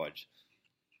Deserves Fudge.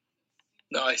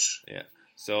 Nice. Yeah.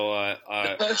 So, sorry,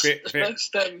 I was going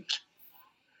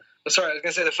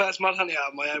to say the first Mudhoney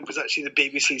album I owned was actually the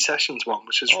BBC Sessions one,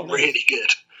 which was really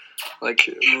good. Like,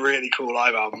 really cool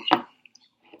live album.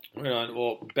 Right on.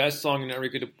 Well, best song in Every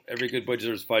Good Boy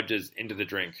Deserves Fudge is Into the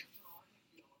Drink.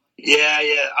 Yeah,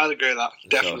 I'd agree with that.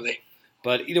 Definitely.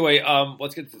 But either way,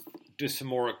 let's get to some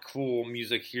more cool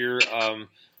music here.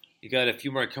 You got a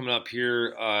few more coming up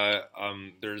here.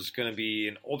 There's going to be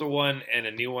an older one and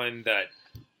a new one that,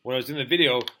 when I was in the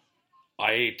video,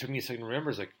 it took me a second to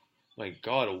remember. It's like, my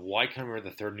God, why can't I remember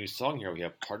the third new song here? We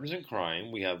have Partners in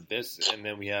Crime, we have this, and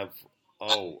then we have,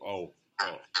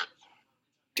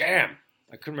 damn,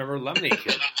 I couldn't remember Lemonade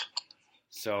Kid.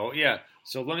 So, yeah.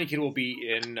 So Lemonade Kid will be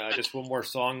in just one more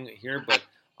song here, but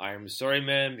I'm sorry,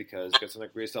 man, because got some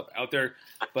great stuff out there.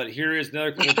 But here is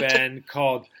another cool band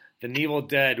called The Evil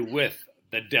Dead with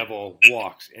The Devil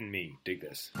Walks in Me. Dig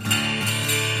this.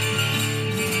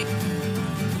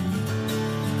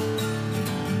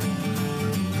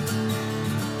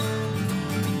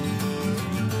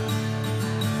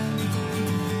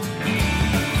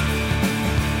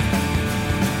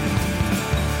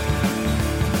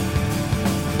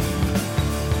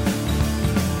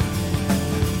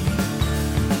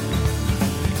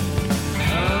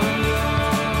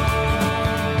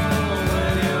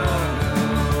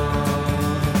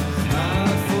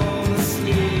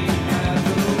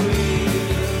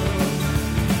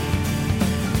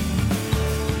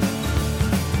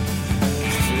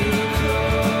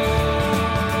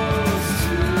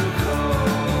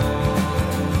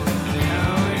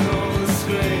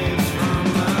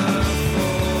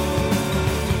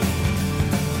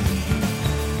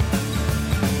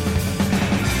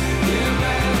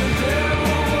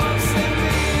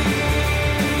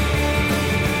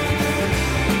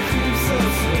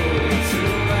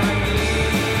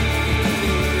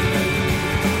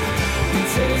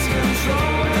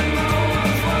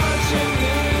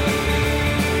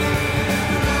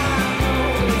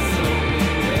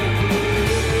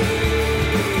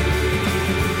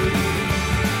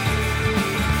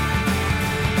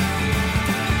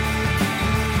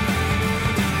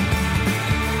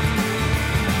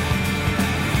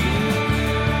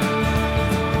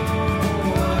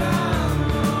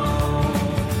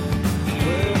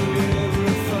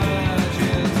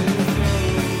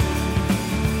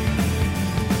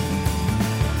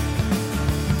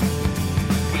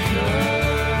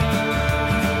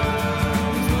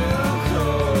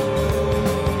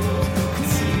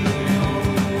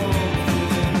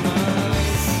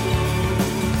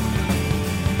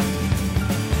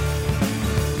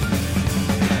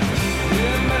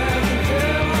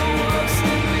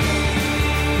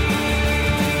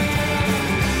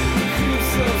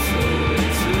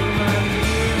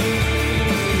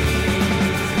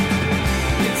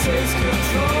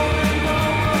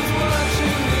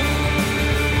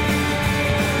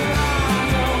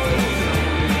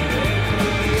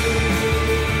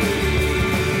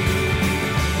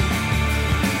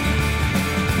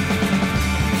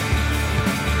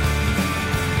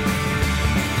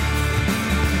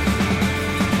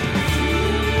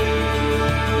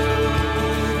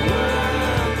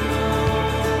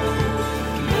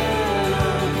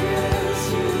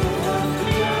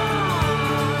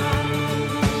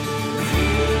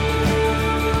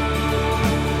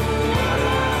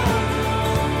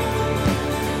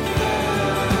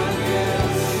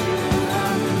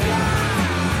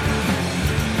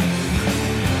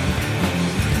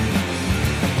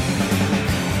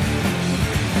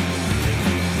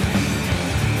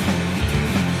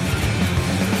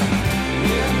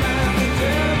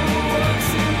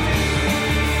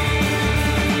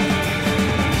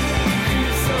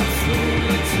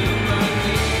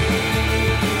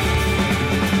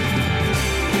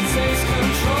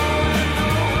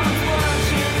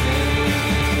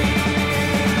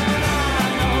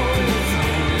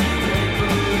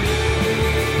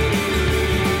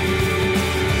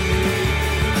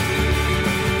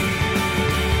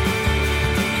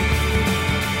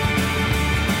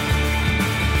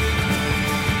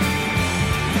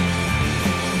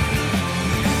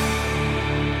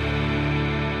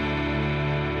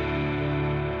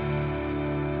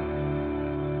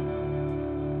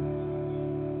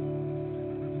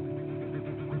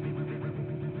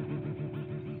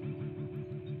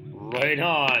 Right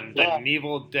on. The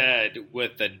Evil Dead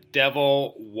with The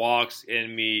Devil Walks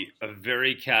in Me. A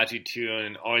very catchy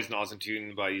tune. Always an awesome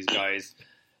tune by these guys.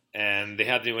 And they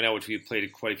have the new one out, which we've played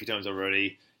quite a few times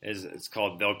already. It's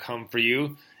called They'll Come For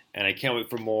You. And I can't wait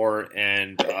for more.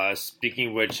 And speaking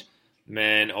of which,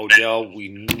 man, Odell, we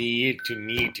need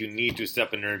to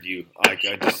step an interview.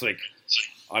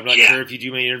 I'm not sure if you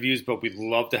do many interviews, but we'd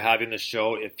love to have you on the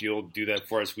show. If you'll do that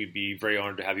for us, we'd be very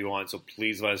honored to have you on. So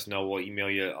please let us know. We'll email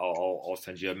you. I'll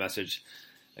send you a message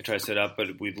and try to set up.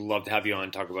 But we'd love to have you on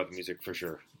and talk about the music for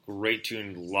sure. Great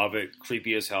tune. Love it.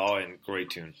 Creepy as hell and great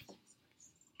tune.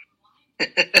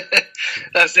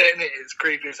 That's it, isn't it? It's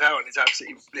creepy as hell and it's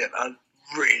absolutely brilliant. I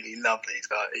really love these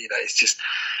guys. It's just,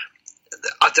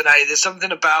 I don't know, there's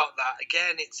something about that.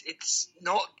 Again, it's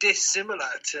not dissimilar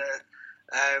to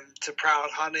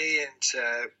Proud Honey and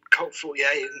to Colt 48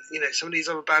 and some of these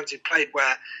other bands who've played,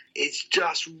 where it's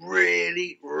just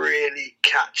really, really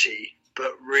catchy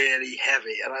but really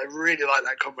heavy, and I really like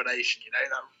that combination.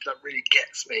 That really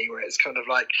gets me, where it's kind of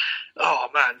like, oh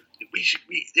man,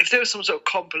 if there was some sort of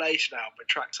compilation album with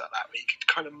tracks like that, where you could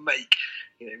kind of make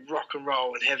rock and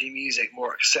roll and heavy music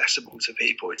more accessible to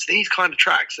people, it's these kind of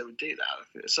tracks that would do that. I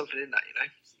think there's something in that,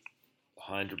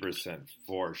 100%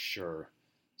 for sure.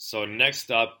 So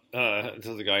next up, this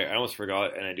is the guy I almost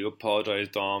forgot, and I do apologize,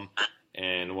 Dom.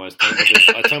 And was talking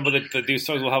about these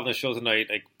songs we'll have on the show tonight,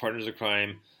 like Partners of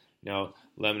Crime,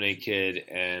 Lemonade Kid,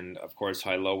 and of course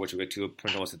High Low, which we'll get to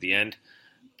almost at the end.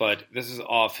 But this is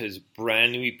off his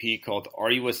brand new EP called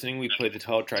Are You Listening? We played the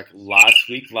title track last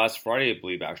Friday, I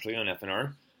believe, actually, on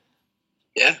FNR.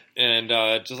 Yeah. And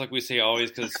just like we say always,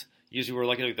 because usually we're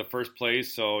lucky to the first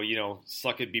place, so,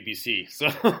 suck it BBC. So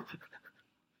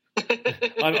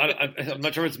I'm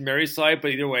not sure if it's Mary's side, but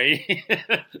either way.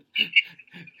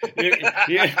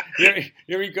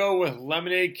 Here we go with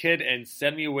Lemonade Kid and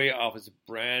Send Me Away off his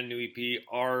brand new EP,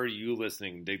 Are You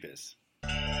Listening? Dig this.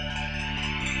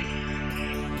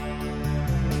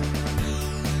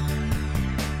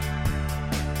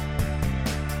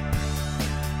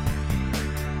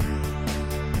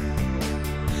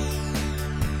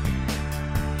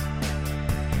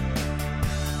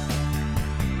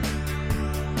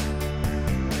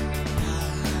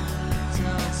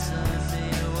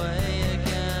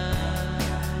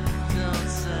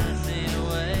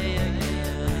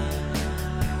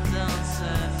 Don't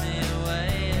send me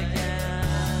away again.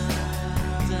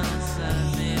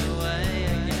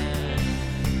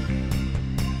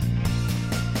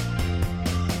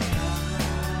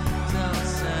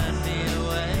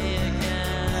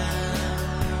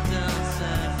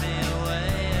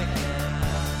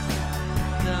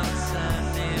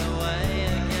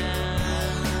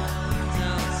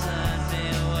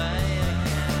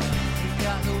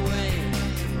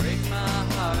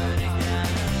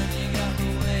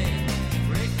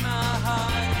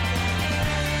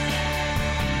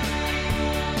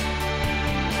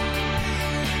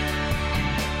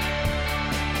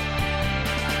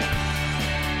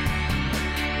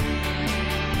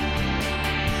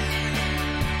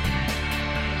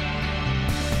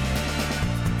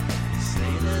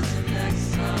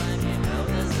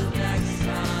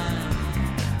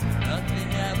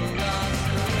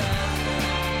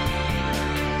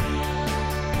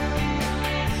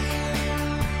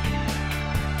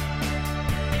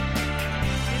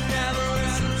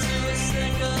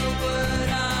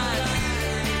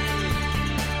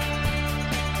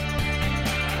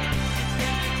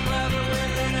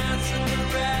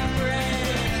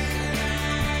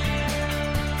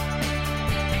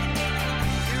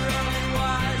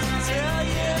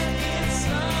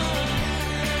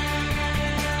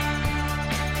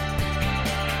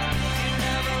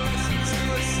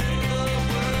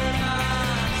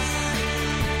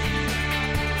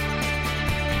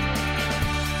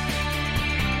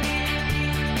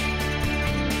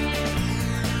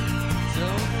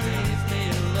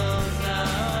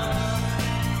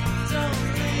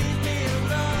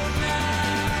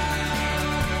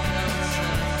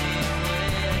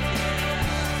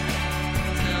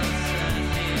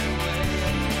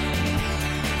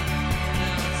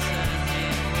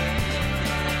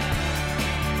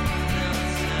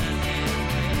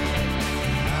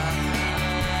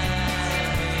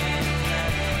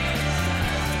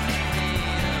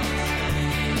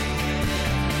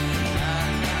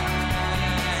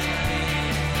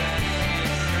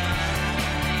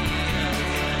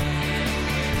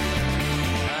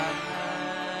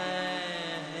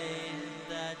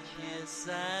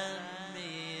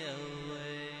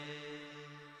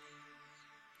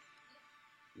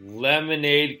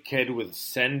 Lemonade Kid with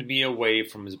Send Me Away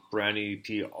from his brand new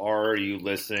EP, Are You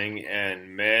Listening?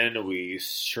 And man, we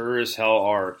sure as hell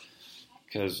are.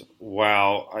 Because,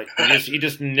 wow, he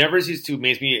just never ceases to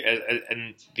amaze me.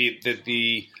 And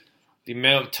the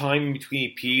amount of time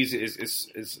between EPs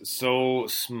is so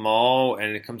small,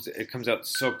 and it comes out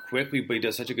so quickly, but he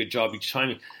does such a good job each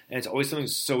time. And it's always something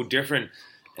so different.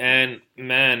 And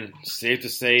man, safe to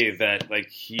say that like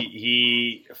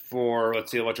he for,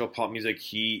 let's say, electropop music,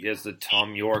 he is the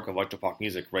Tom York of electropop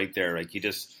music right there. Like he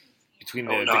just, between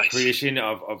the creation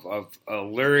of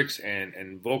lyrics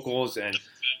and vocals and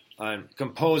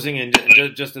composing and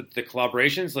just the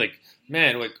collaborations, like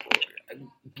man, like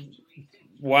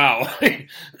wow.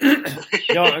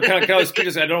 I'm kind of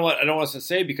speechless. I don't know what to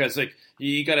say, because like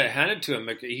you got to hand it to him.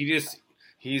 Like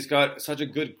he's got such a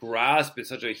good grasp. It's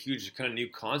such a huge kind of new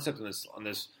concept on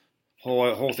this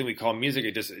whole thing we call music.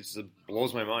 It just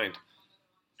blows my mind.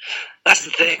 That's the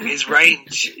thing. His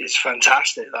range is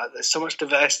fantastic. Like there's so much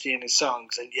diversity in his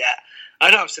songs, and yet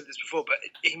I know I've said this before, but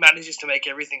he manages to make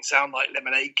everything sound like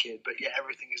Lemonade Kid, but yet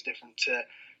everything is different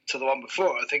to the one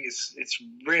before. I think it's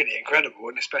really incredible,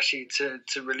 and especially to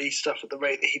release stuff at the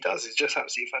rate that he does is just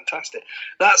absolutely fantastic.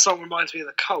 That song reminds me of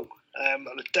The Cult. I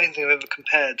don't think I've ever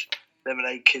compared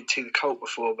Lemonade Kid to The Cult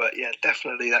before, but yeah,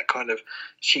 definitely that kind of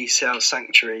She Sells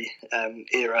Sanctuary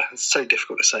era. It's so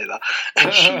difficult to say that.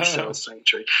 She Sells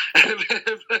Sanctuary. That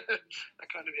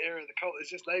kind of era of The Cult. There's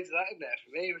just loads of that in there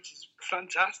for me, which is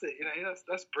fantastic.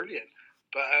 That's brilliant.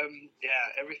 But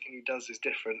yeah, everything he does is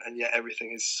different, and yet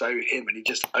everything is so him, and he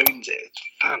just owns it. It's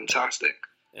fantastic.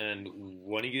 And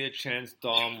when you get a chance,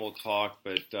 Dom, we'll talk,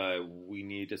 but we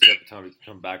need to set up a time to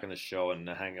come back on the show and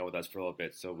hang out with us for a little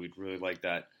bit, so we'd really like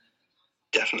that.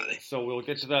 Definitely. So we'll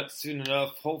get to that soon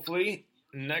enough, hopefully.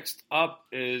 Next up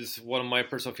is one of my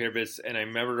personal favorites, and I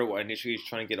remember initially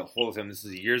trying to get a hold of him. This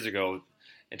is years ago.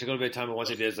 It took a little bit of time, but once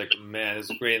I did, it's like, man, this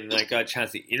is great. And then I got a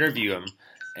chance to interview him,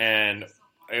 and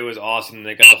it was awesome.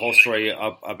 They got the whole story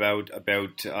up about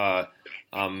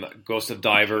Ghost of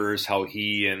Divers, how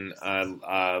he and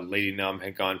Lady Numb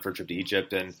had gone for a trip to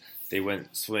Egypt, and they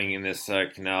went swimming in this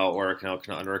canal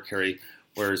under a carry,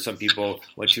 where some people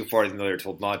went too far, even though they were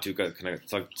told not to, got kind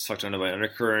of sucked under by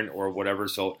undercurrent or whatever.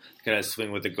 So kind of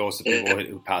swing with the ghosts of people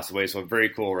who passed away. So very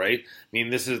cool, right? I mean,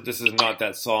 this is not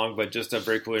that song, but just a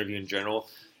very cool interview in general.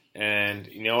 And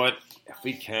you know what? If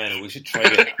we can, we should try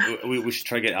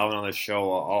to get Alvin on the show.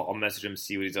 I'll message him,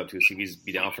 see what he's up to, see if he's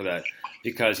be down for that,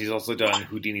 because he's also done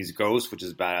Houdini's Ghost, which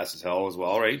is badass as hell as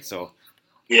well, right? So.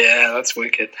 Yeah, that's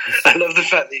wicked. I love the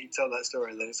fact that you tell that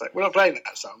story, and then it's like, we're not playing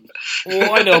that song.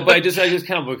 Well, I know, but I just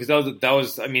kind of, because that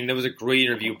was a great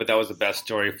interview, but that was the best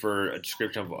story for a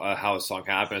description of how a song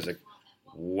happened. I was like,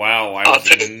 wow, I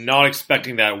was not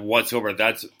expecting that whatsoever.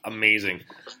 That's amazing.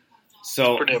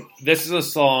 So this is a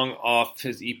song off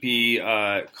his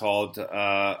EP called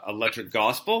Electric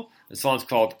Gospel. The song's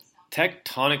called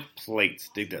Tectonic Plates.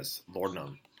 Dig this, Lord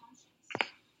Numb.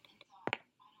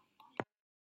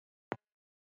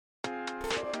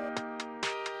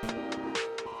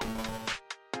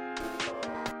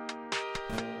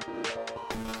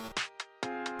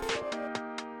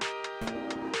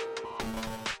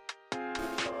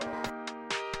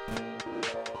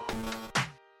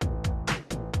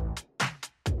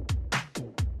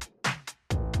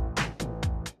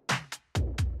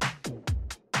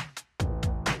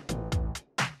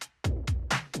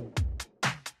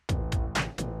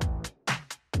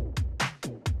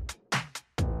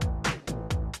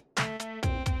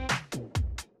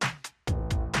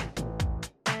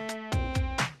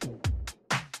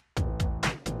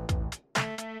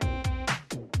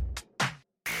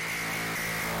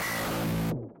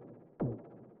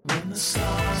 The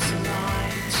stars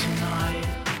align tonight,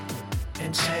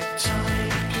 and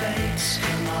tectonic plates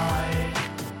collide.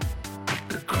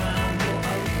 The ground will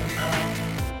open up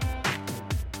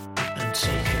and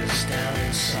take us down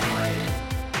inside.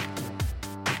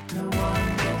 No one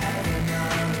will ever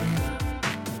know.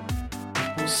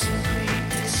 We'll simply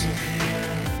disappear.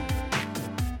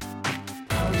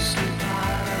 Poster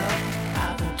pile up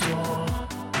at the door,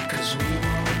 'cause we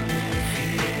won't live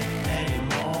here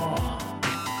anymore.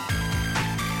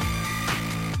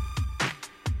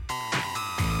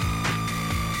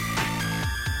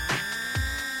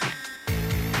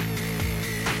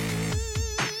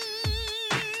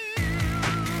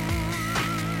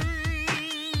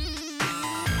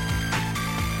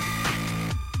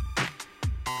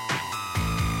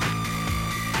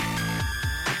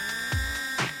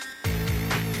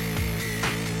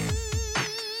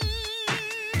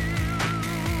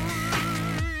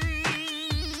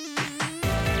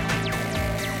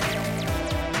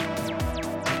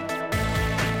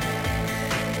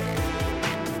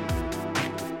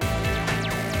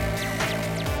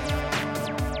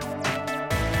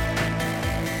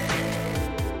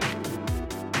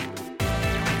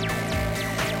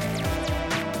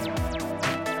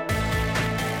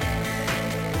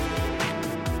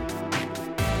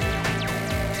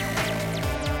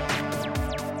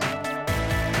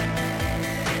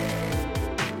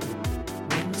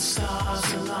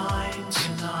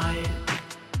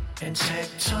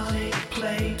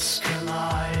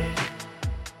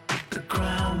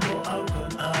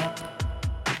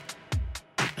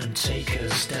 take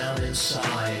us down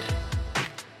inside.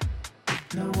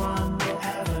 No one will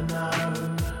ever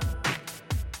know.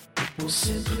 We'll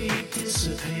simply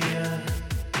disappear.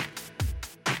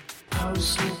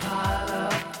 Post will pile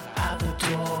up at the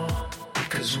door,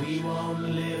 'cause we won't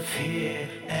live here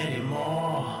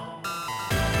anymore.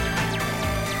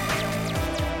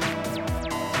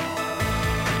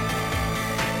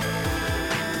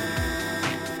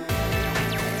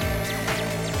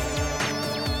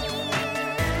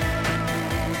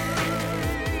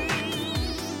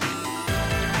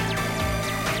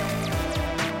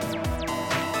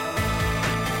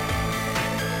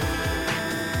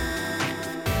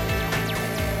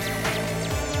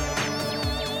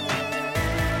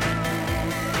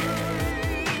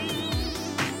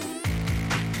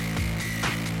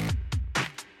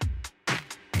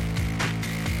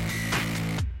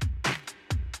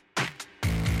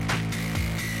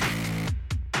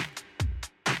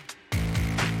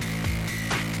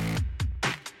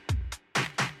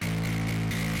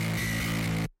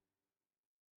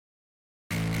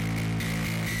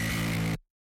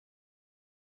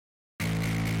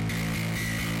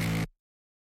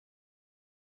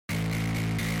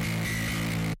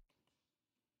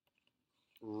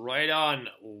 Right on.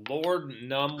 Lord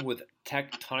Numb with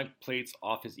Tectonic Plates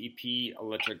off his EP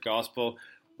Electric Gospel,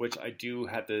 which I do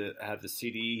have the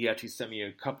CD. He actually sent me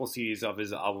a couple CDs of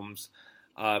his albums,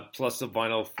 plus a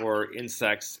vinyl for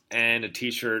Insects and a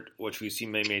T-shirt, which we've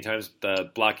seen many, many times,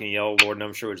 the black and yellow Lord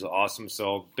Numb shirt, which is awesome.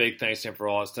 So big thanks to him for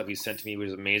all the stuff he sent to me, which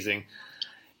is amazing.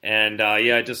 And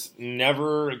yeah, just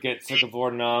never get sick of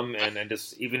Lord Numb, and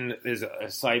just even his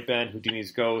side band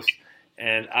Houdini's Ghost.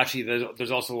 And actually,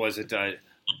 there's also, was it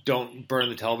Don't Burn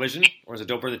the Television, or is it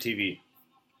Don't Burn the TV?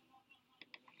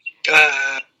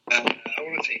 I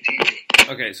want to say TV.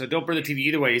 Okay, so Don't Burn the TV.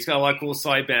 Either way, he's got a lot of cool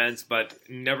side bands, but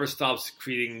never stops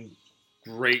creating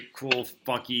great, cool,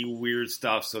 funky, weird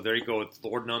stuff. So there you go with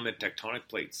Lord Numb and Tectonic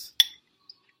Plates.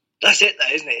 That's it,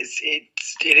 though, isn't it?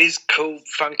 It is cool,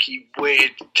 funky,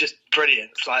 weird, just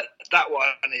brilliant. It's like that one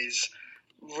is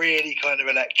really kind of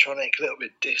electronic, a little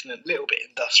bit dissonant, a little bit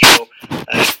industrial,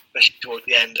 especially towards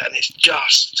the end, and it's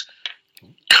just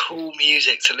cool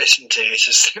music to listen to. It's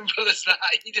as simple as that.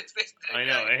 You just listen to it. I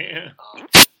know, eh? Oh,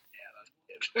 yeah,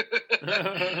 that's good.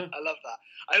 I love that.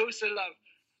 I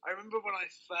remember when I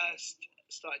first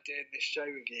started doing this show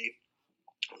with you,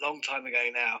 a long time ago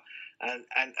now, and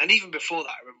even before that,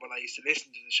 I remember when I used to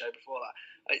listen to the show before that,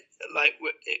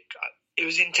 it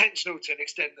was intentional to an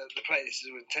extent that the playlists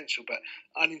were intentional, but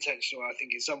unintentional, I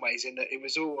think, in some ways, in that it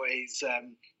was always,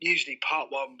 usually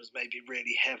part one was maybe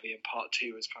really heavy and part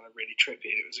two was kind of really trippy,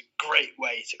 and it was a great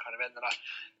way to kind of end the night.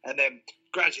 And then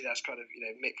gradually that's kind of,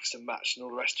 mixed and matched and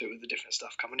all the rest of it with the different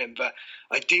stuff coming in. But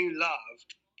I do love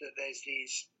that there's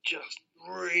these just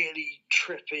really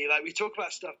trippy, like we talk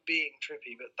about stuff being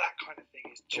trippy, but that kind of thing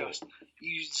is just,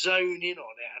 you zone in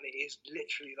on it, and it is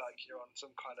literally like you're on some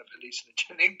kind of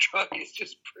hallucinogenic drug. It's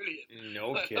just brilliant.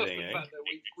 No I kidding, love the fact that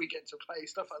we get to play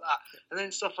stuff like that, and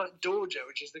then stuff like Dorja,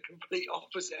 which is the complete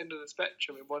opposite end of the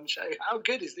spectrum in one show. How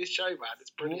good is this show, man?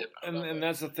 It's brilliant. Well, and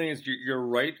that's the thing, is you're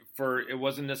right, it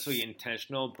wasn't necessarily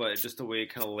intentional, but just the way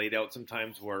it kind of laid out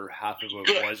sometimes, where half of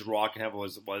it was rock and half of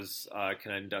it was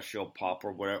kind of industrial pop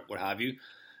or what have you.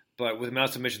 But with amount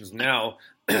of submissions now,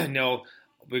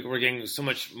 we're getting so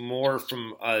much more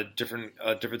from different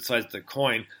sides of the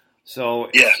coin. So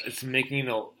it's making it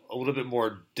a little bit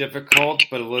more difficult,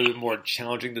 but a little bit more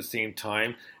challenging at the same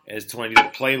time. As to when I do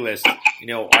the playlist,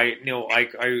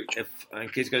 if in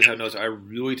case you guys have noticed, I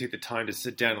really take the time to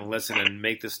sit down and listen and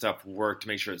make this stuff work to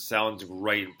make sure it sounds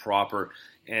right and proper,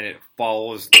 and it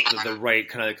follows the right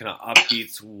kind of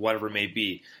upbeats, whatever it may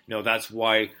be. That's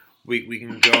why we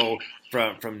can go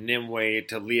from Nimue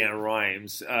to Leanne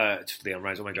Rimes, oh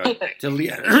my god, to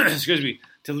Leanne,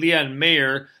 to Leanne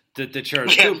Mayer, to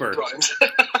Cherish Cooper.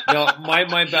 No,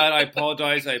 my bad. I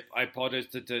apologize. I apologize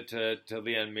to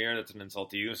Leanne Mayer. That's an insult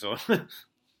to you. So,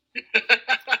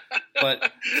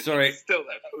 but sorry. Still,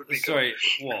 that would be sorry.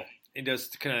 Cool. Well, it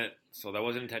just kind of, so that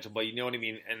wasn't intentional, but you know what I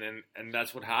mean. And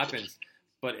that's what happens.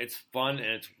 But it's fun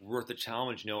and it's worth the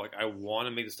challenge. I want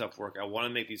to make the stuff work. I want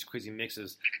to make these crazy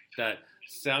mixes that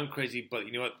sound crazy, but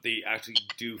you know what? They actually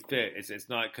do fit. It's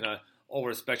not kind of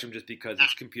over the spectrum just because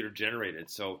it's computer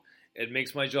generated. So it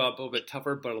makes my job a little bit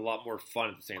tougher, but a lot more fun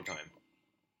at the same time.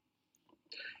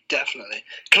 Definitely.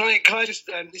 Can I just?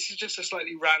 This is just a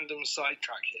slightly random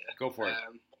sidetrack here. Go for it.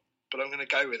 But I'm going to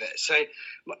go with it. So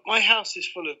my house is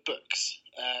full of books.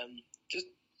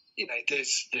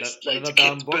 There's loads of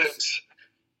kids' books.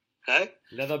 Huh?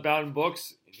 Leather-bound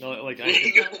books? Yeah,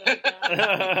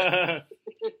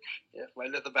 my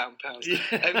leather-bound £5.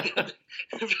 Yeah.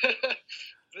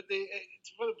 But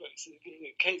it's one of the books.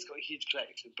 Kate's got a huge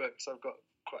collection of books. I've got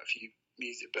quite a few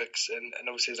music books and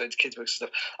obviously there's loads of kids' books and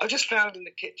stuff. I've just found in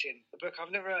the kitchen a book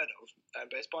I've never heard of,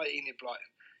 but it's by Enid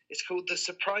Blyton. It's called The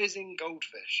Surprising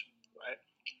Goldfish, right?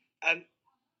 And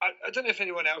I don't know if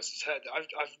anyone else has heard it.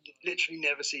 I've literally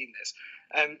never seen this.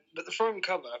 But the front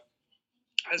cover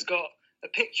has got a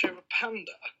picture of a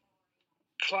panda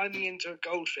climbing into a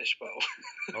goldfish bowl.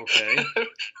 Okay.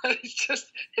 And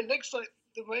it looks like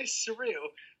the most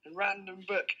surreal and random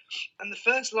book. And the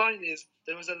first line is,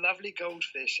 there was a lovely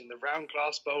goldfish in the round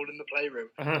glass bowl in the playroom.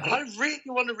 And I really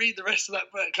want to read the rest of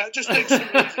that book. That just looks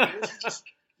amazing. This is just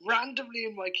randomly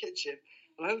in my kitchen.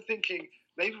 And I'm thinking,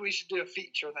 maybe we should do a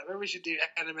feature on that. Maybe we should do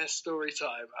NMS story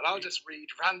time. And I'll just read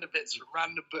random bits from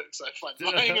random books I find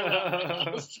lying around my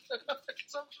house.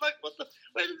 So I'm like,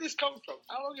 where did this come from?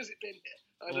 How long has it been here?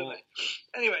 I don't know.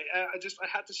 Anyway, I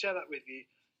had to share that with you,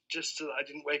 just so that I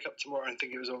didn't wake up tomorrow and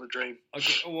think it was all a dream.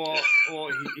 Okay, well,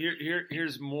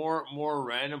 here's more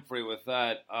random for you with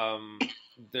that.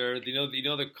 You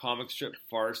know the comic strip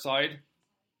Far Side?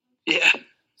 Yeah.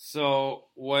 So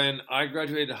when I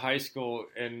graduated high school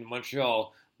in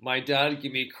Montreal, my dad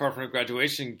gave me a card for my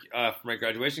graduation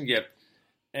gift,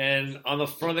 and on the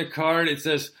front of the card it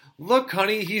says, "Look,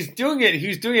 honey, he's doing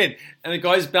it," and the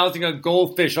guy's bouncing a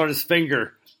goldfish on his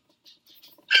finger.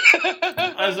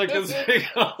 I was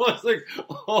like,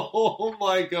 oh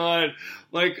my god!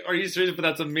 Like, are you serious? But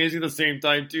that's amazing at the same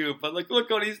time too. But like, look,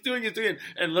 honey, he's doing it,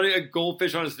 and literally a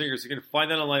goldfish on his finger. So you can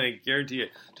find that online. I guarantee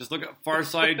it. Just look at Far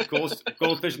Side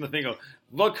goldfish on the finger.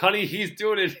 Look, honey, he's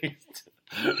doing it.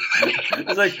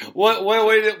 It's like, what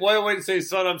way to say,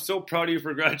 son, I'm so proud of you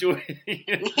for graduating.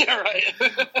 Yeah, right.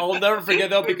 I'll never forget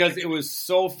though, because it was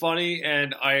so funny,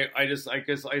 and I guess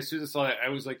as soon as I saw it,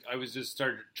 I was just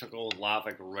started to chuckle and laugh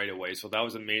like right away. So that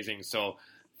was amazing. So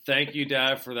thank you,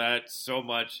 Dad, for that so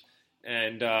much,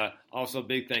 and also a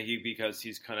big thank you because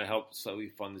he's kind of helped slightly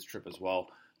fund this trip as well.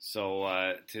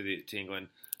 So to England.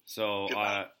 So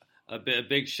a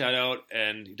big shout out,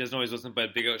 and he doesn't always listen, but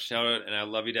a big shout out, and I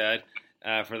love you, Dad.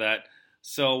 For that.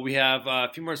 So we have a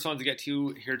few more songs to get to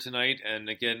here tonight, and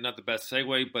again, not the best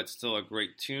segue, but still a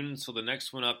great tune. So the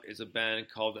next one up is a band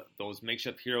called Those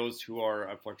Makeshift Heroes, who are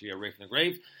unfortunately a Ray from the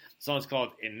Grave. The song's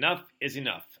called Enough Is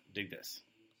Enough. Dig this.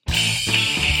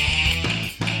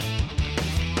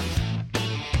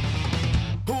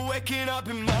 Waking up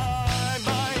in my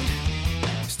mind,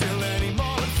 still any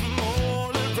moment from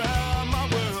all around my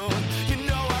world. You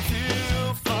know I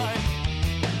feel fine.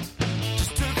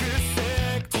 Just took a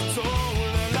sec to toe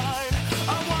the line.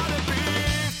 I wanna be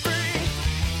free.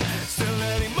 Still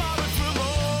any moment from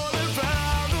all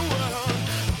around the world.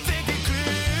 I'm thinking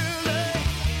clearly,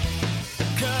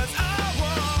 'cause I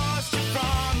watched you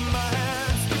from my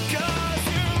hands. Because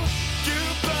you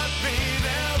put me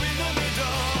there in the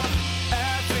middle.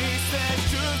 At least there's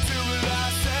truth to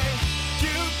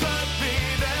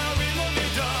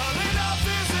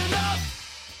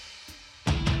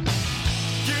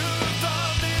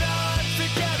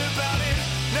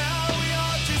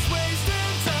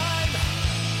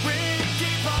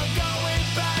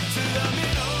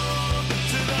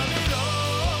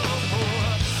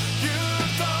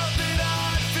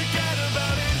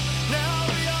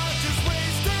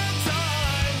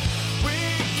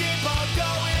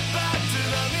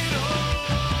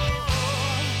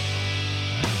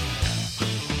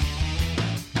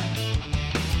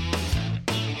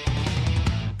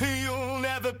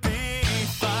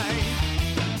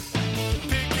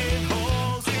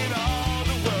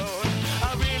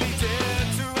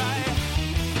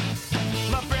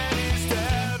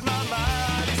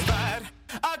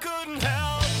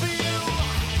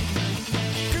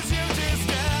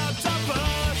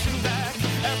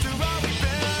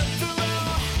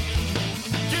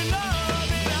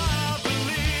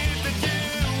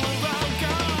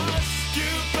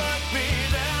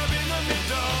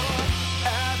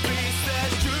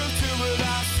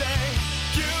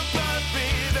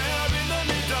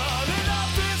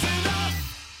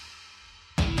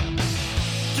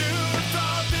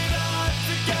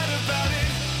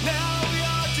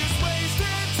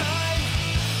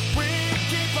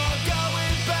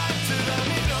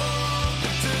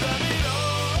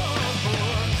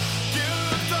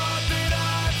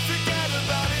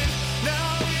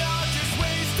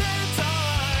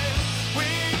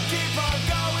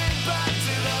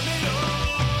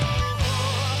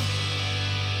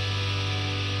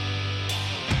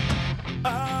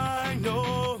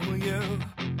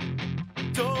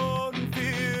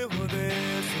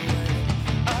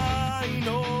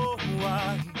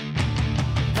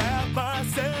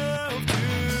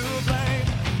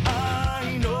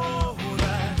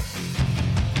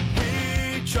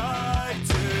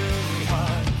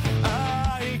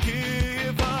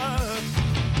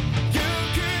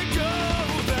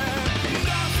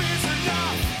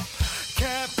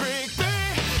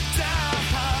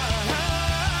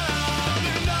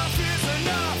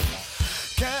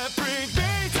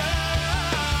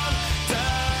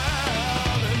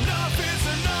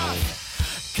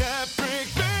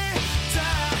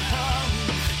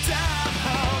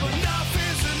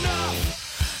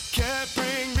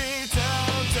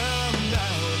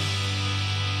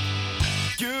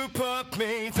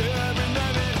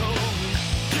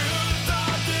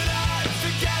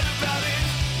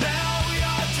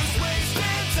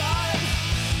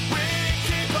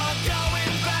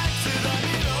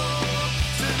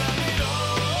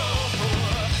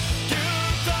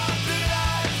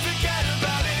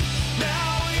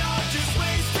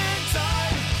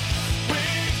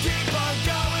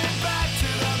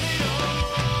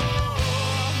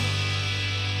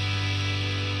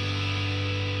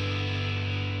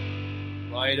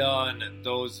right on.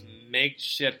 Those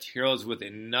Makeshift Heroes with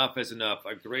Enough is Enough.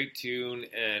 A great tune,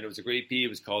 and it was a great EP. It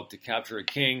was called To Capture a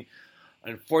King.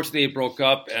 Unfortunately, it broke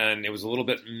up, and it was a little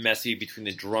bit messy between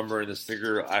the drummer and the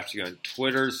singer actually on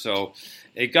Twitter, so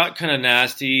it got kind of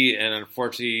nasty, and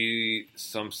unfortunately,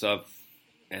 some stuff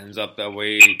ends up that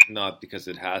way, not because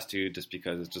it has to, just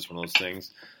because it's just one of those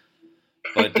things.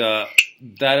 But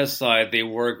that aside, they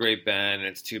were a great band, and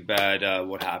it's too bad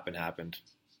what happened.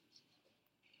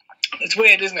 It's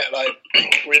weird, isn't it?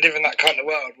 Like, we live in that kind of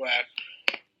world where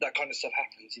that kind of stuff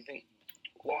happens. You think,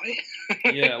 why?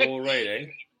 Yeah, well, right, eh?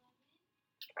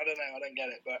 I don't know, I don't get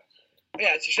it, but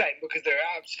yeah, it's a shame because they're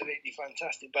an absolutely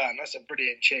fantastic band. That's a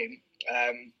brilliant tune.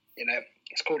 You know,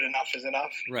 it's called Enough is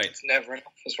Enough. Right. It's never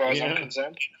enough as far as I'm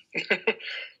concerned. But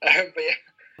yeah,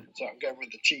 so I'm going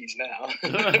with the cheese now.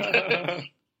 But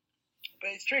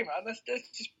it's true, man. That's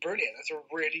just brilliant. That's a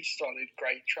really solid,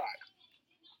 great track.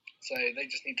 So they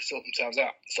just need to sort themselves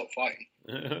out, stop fighting.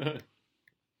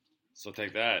 So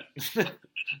take that.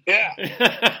 Yeah.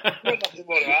 Nothing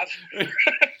more to add.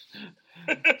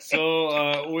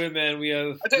 So, man, we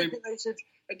have... I don't think they should,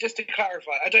 just to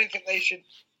clarify, I don't think they should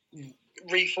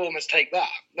reform as Take That.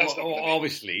 That's well,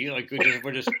 obviously, like,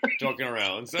 we're just joking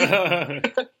around. So,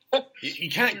 you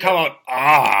can't come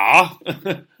out,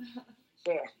 Yeah.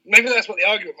 Maybe that's what the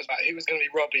argument was about, who was going to be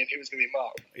Robbie and who was going to be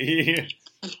Mark.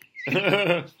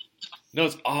 Yeah. No,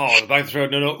 it's, the back of the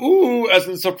throat, no, ooh, as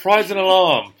in surprise and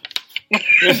alarm.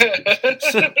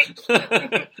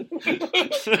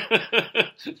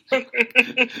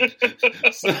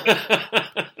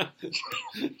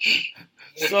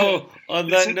 So on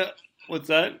that, what's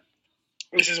that?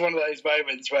 This is one of those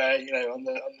moments where, you know, on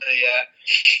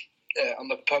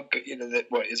the pod, you know,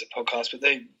 what is a podcast, but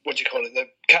the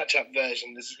catch up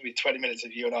version. This is going to be 20 minutes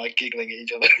of you and I giggling at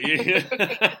each other.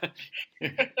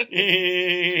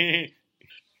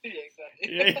 Yeah, exactly.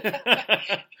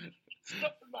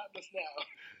 Stop the madness now.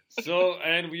 So,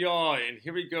 and we are, and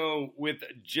here we go with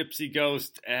Gypsy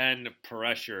Ghost and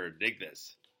Pressure. Dig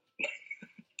this.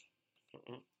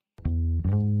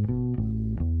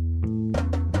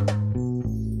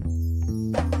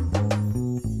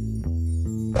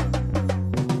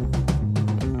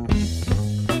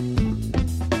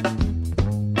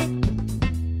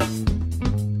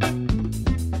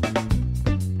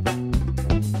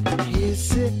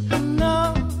 Is it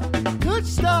enough? Good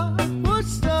stuff, good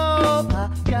stuff. I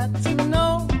got to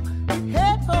know.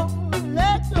 Head on,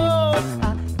 let go.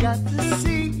 I got to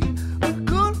see what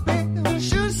good things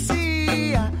should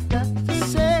see. I got to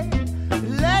say,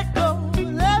 let go,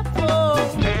 let go.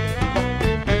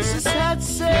 Just had to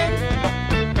say,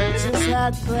 just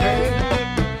had to play,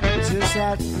 just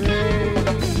had to play.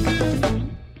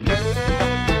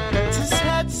 Just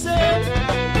had to say,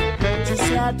 just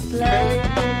had to play.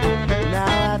 Now I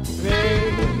have to pay.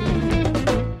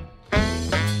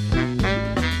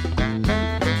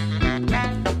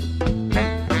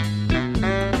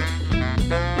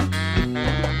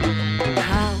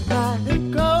 How might it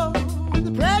go?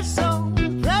 The press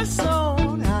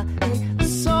on, I hate the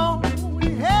song, the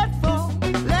headphone,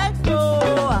 let go.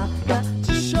 I got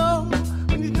to show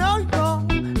when you know you're wrong,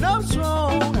 know it's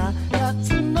wrong. I got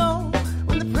to know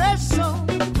when the press on,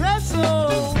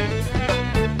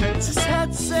 just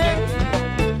had to say,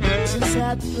 just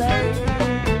had to play,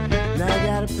 now I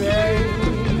gotta pay.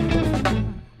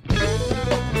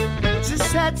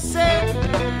 Just had to say,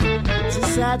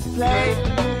 just had to play,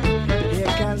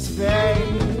 here comes the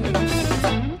pain.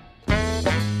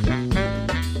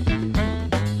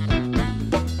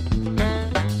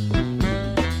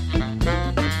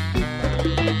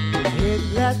 Hit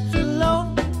left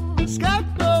alone, sky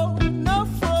go, no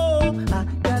fall. I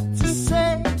got to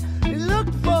say, look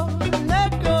for,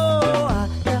 let go. I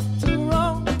got to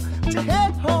roam, to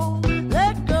head home,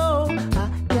 let go. I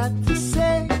got to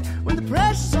say, when the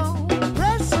press on,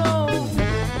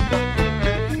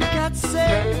 you got to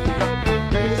say,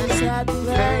 just had to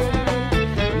play,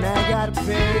 now I gotta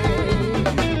pay.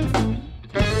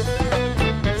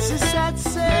 Just had to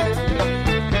say,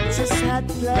 just had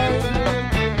to play,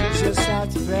 just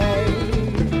had to pay.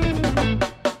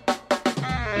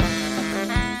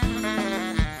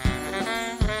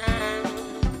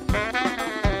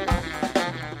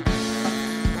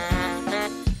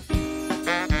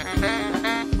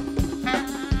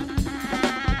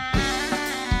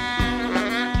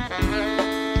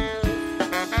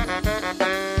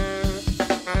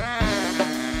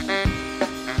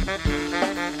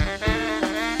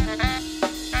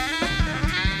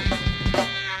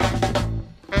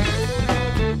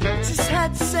 Just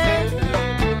had to say,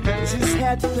 just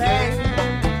had to play,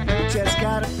 just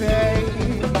gotta pay.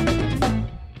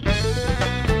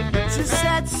 Just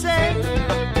had to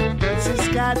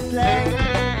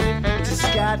say to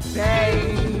Scott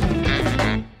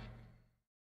Payne.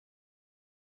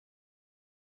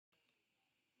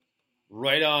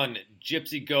 Right on,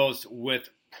 Gypsy Ghost with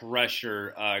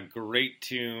Pressure. Great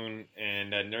tune,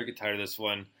 and never get tired of this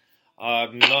one.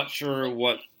 I'm not sure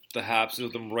what the haps is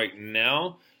with them right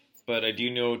now, but I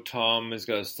do know Tom has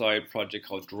got a side project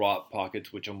called Drop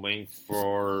Pockets, which I'm waiting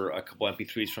for a couple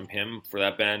MP3s from him for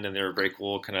that band, and they're a very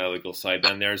cool kind of like little side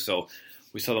band there. So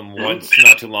we saw them once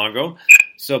not too long ago.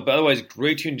 So, but otherwise,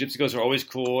 great tune. Gypsy Ghosts are always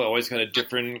cool, always got a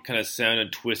different kind of sound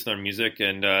and twist in their music,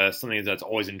 and something that's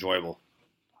always enjoyable.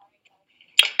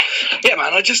 Yeah,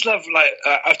 man, I just love, like,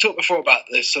 I've talked before about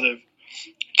this sort of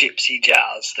gypsy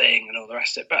jazz thing and all the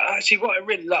rest of it, but actually what I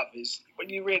really love is when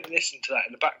you really listen to that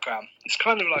in the background, it's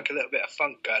kind of like a little bit of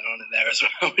funk going on in there as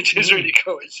well, which is really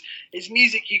cool. It's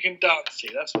music you can dance to.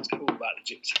 That's what's cool about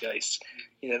the Gypsy Ghosts.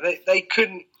 You know, they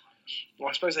couldn't, well,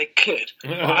 I suppose they could,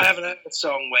 but I haven't heard a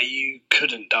song where you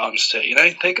couldn't dance to, you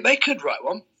know? They could write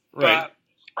one, Right.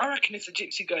 but I reckon if the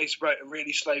Gypsy Ghosts wrote a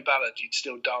really slow ballad, you'd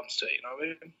still dance to it, you know what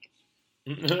I mean?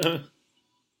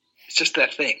 It's just their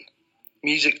thing.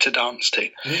 Music to dance to.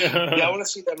 Yeah, I want to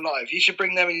see them live. You should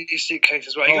bring them in your suitcase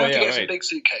as well. You're going to have to get some big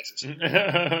suitcases.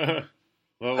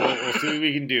 Well, we'll see what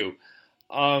we can do.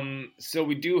 So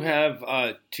we do have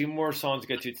 2 more songs to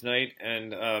get to tonight,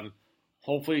 and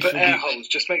hopefully... Put air holes.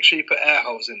 Just make sure you put air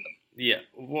holes in them. Yeah,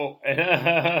 well...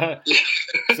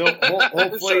 so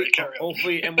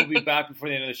hopefully Em will be back before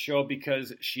the end of the show,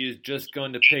 because she is just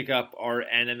going to pick up our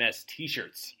NMS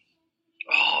t-shirts.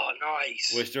 Oh,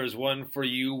 nice. Which there's one for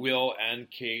you, Will, and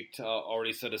Kate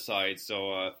already set aside.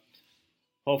 So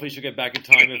hopefully she'll get back in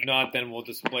time. If not, then we'll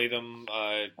display them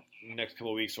next couple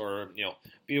of weeks. Or, you know,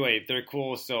 either way, they're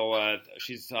cool. So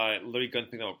she's literally going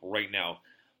to pick them up right now.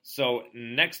 So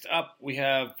next up, we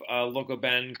have a local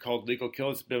band called Legal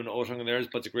Kill. It's a bit of an old song of theirs,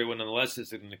 but it's a great one nonetheless.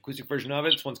 It's an acoustic version of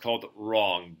it. This one's called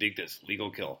Wrong. Dig this, Legal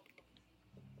Kill.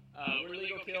 We're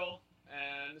Legal Kill,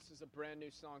 and this is a brand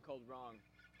new song called Wrong.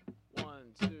 1,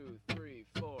 2, 3,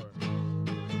 4.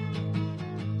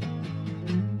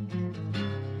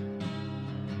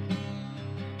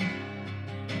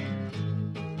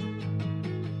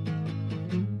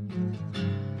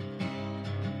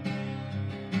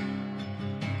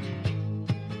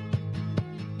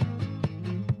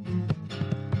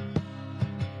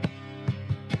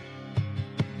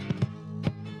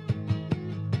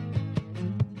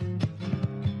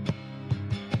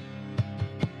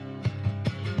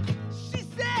 She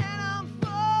said I'm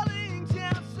falling down.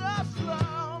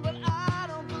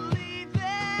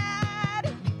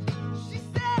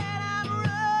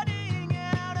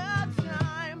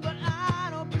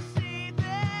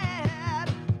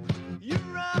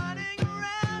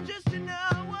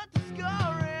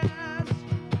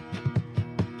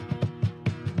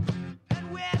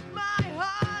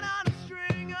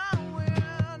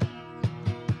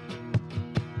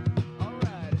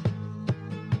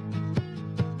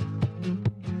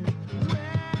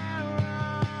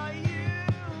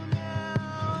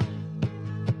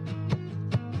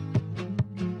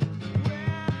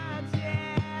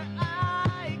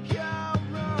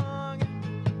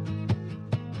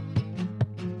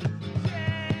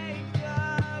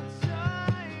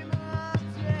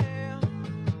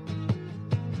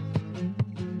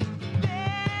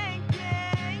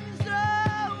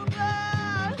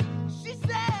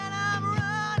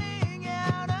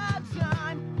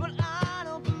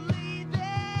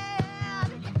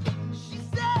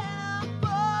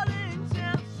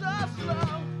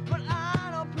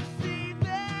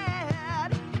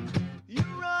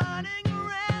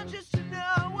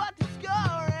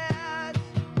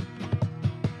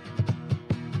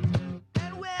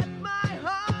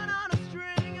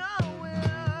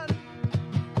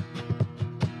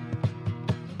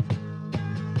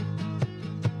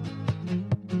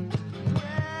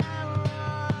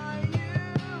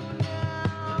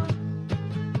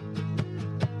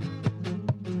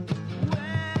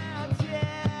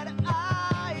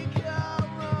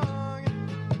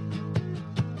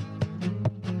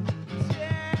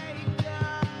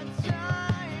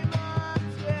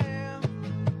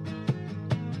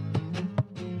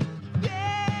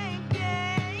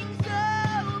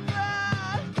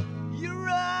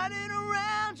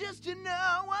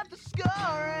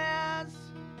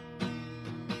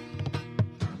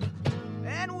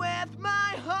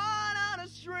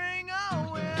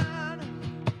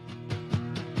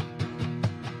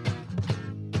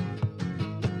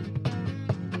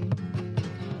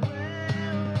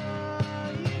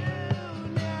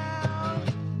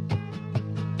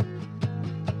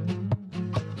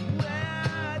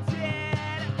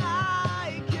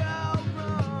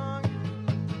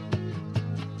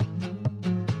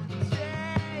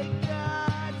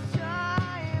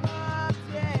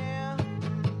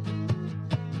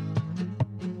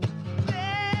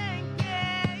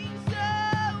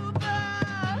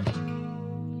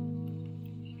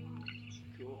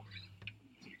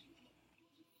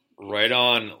 Right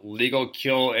on. Legal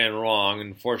Kill and Wrong.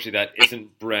 Unfortunately, that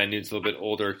isn't brand new. It's a little bit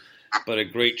older, but a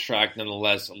great track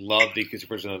nonetheless. Love the acoustic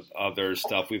version of their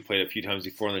stuff. We've played a few times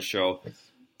before on the show,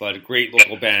 but a great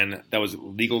local band. That was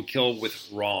Legal Kill with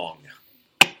Wrong.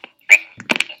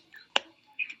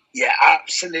 Yeah,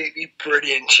 absolutely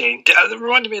brilliant tune. It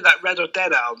reminded me of that Red or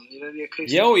Dead album, you know, the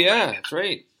acoustic. Yeah, oh yeah, that's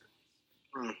right.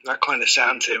 That kind of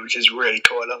sound to it, which is really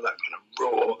cool. I love that kind of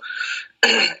raw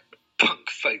punk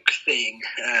folk thing.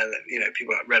 You know,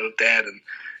 people like Red or Dead and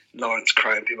Lawrence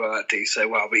Crowe and people like that do so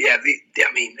well. But yeah,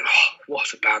 I mean,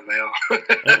 what a band they are.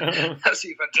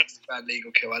 Absolutely fantastic band,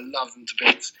 Legal Kill. I love them to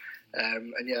bits.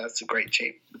 And yeah, that's a great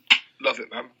tune. Love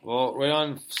it, man. Well, right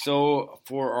on. So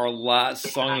for our last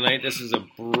song tonight, this is a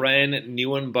brand new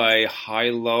one by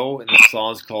High Low, and the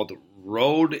song is called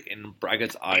Road, in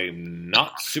brackets, I'm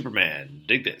Not Superman.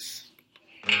 Dig this.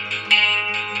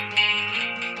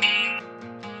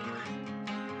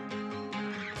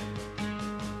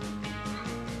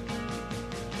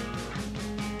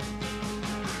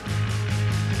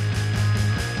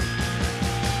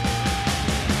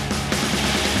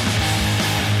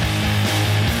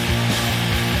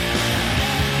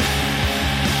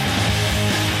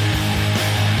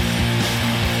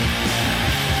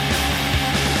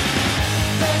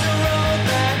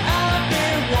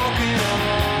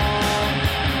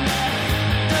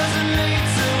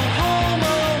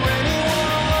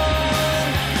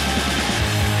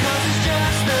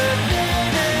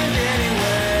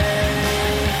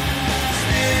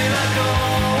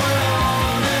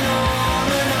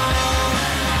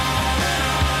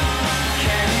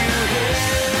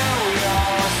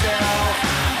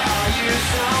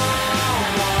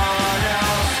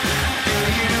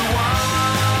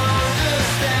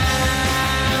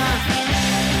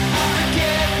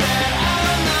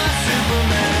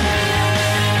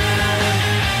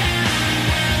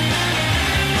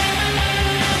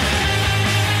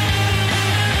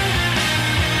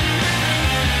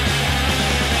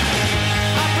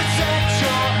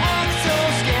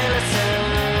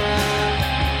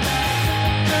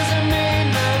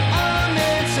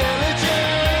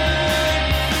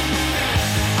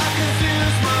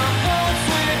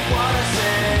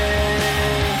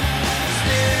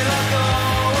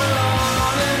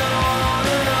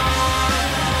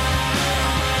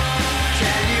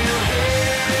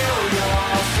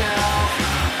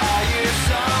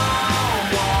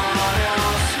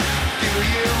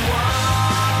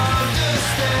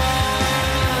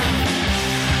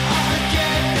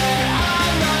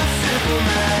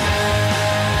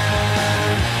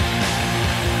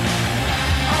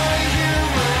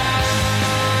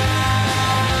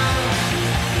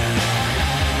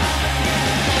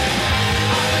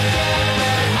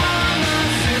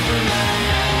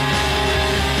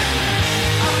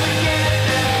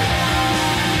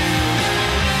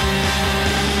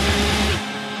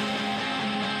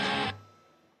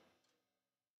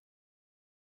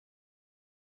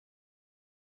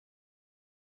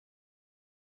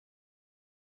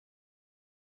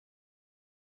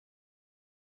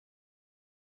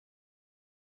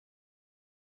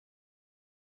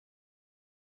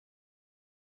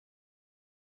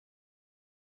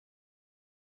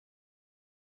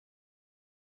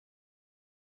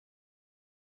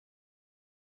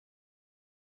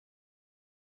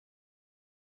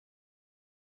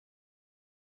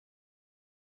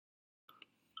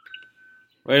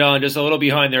 Right on, just a little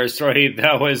behind there. Sorry,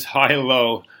 that was High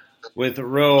Low with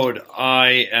Road.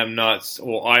 I'm not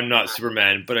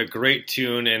Superman, but a great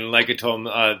tune, and like I told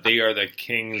them, they are the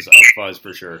kings of fuzz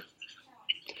for sure.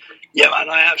 Yeah, man,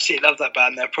 I absolutely love that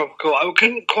band. They're proper cool. I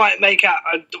couldn't quite make out.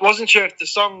 I wasn't sure if the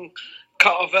song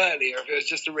cut off early or if it was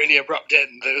just a really abrupt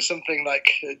end. There was something like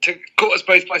caught us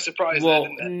both by surprise. Well, there,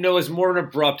 didn't it? No, it's more an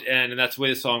abrupt end, and that's the way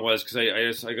the song was because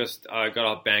I just got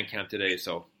off Bandcamp today,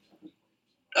 so.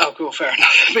 Oh, cool, fair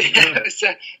enough. But yeah,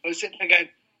 I was sitting there going,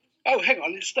 oh, hang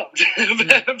on, it stopped.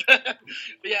 But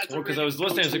yeah, because I was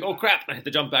listening, I was like, oh crap, I had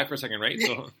to jump back for a second, right?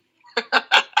 So.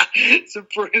 It's a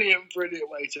brilliant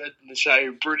way to end the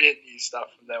show. Brilliant new stuff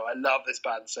from them. I love this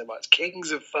band so much.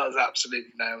 Kings of Fuzz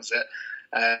absolutely nails it.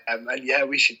 And yeah,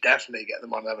 we should definitely get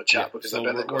them on and have a chat because so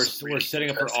we're setting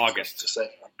up for August. To say.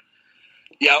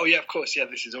 Yeah, oh yeah, of course. Yeah,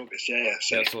 this is August. Yeah.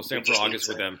 So we'll setting up for August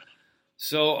with them.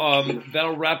 So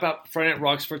that'll wrap up Friday Night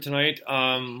Rocks for tonight.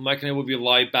 Mike and I will be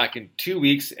live back in 2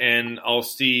 weeks, and I'll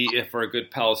see if our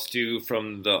good pal Stu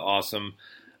from the awesome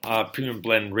Premium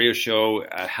Blend radio show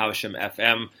at Havisham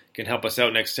FM can help us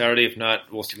out next Saturday. If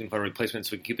not, we'll see if we can find a replacement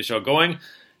so we can keep the show going.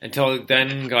 Until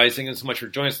then, guys, thank you so much for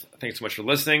joining us. Thanks so much for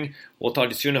listening. We'll talk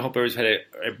to you soon. I hope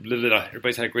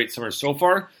everybody's had a great summer so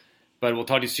far. But we'll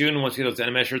talk to you soon. Once we get those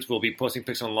NMS shirts, we'll be posting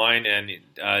pics online. And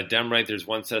damn right, there's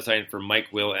one set aside for Mike,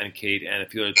 Will, and Kate, and a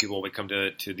few other people when we come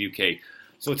to the UK.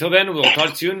 So until then, we'll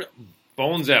talk to you soon.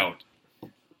 Bones out.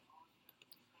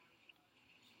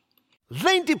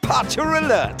 Lane departure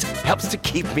alert helps to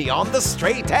keep me on the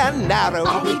straight and narrow.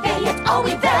 Are we there yet? Are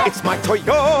we there? It's my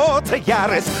Toyota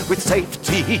Yaris with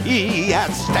safety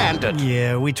as standard.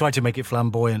 Yeah, we try to make it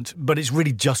flamboyant, but it's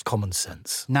really just common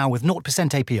sense. Now with 0%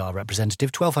 APR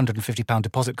representative, £1,250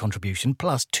 deposit contribution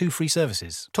plus 2 free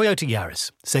services. Toyota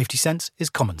Yaris. Safety sense is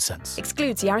common sense.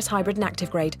 Excludes Yaris Hybrid and Active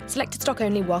Grade. Selected stock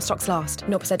only while stocks last.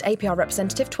 0% APR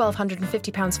representative,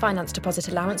 £1,250 finance deposit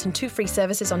allowance and 2 free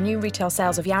services on new retail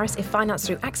sales of Yaris if financed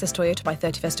through Access Toyota by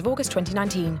 31st of August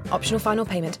 2019. Optional final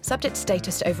payment. Subject to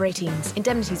status to over 18s.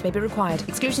 Indemnities may be required.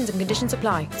 Exclusions and conditions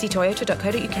apply. See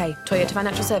toyota.co.uk. Toyota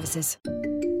Financial Services.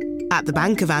 At the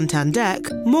Bank of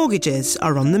Antandek, mortgages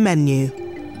are on the menu.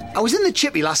 I was in the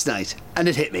chippy last night and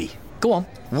it hit me. Go on.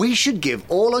 We should give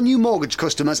all our new mortgage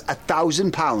customers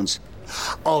 £1,000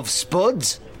 of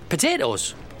spuds.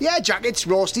 Potatoes? Yeah, jackets,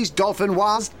 roasties, dolphin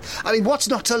wires. I mean, what's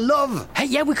not to love? Hey,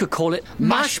 yeah, we could call it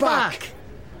Mashback.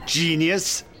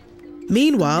 Genius.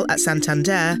 Meanwhile, at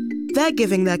Santander, they're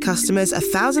giving their customers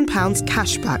 £1,000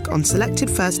 cash back on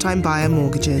selected first-time buyer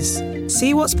mortgages.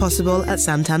 See what's possible at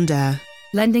Santander.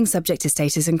 Lending subject to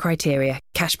status and criteria.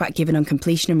 Cashback given on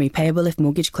completion and repayable if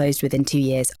mortgage closed within 2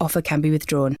 years. Offer can be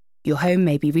withdrawn. Your home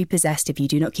may be repossessed if you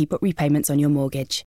do not keep up repayments on your mortgage.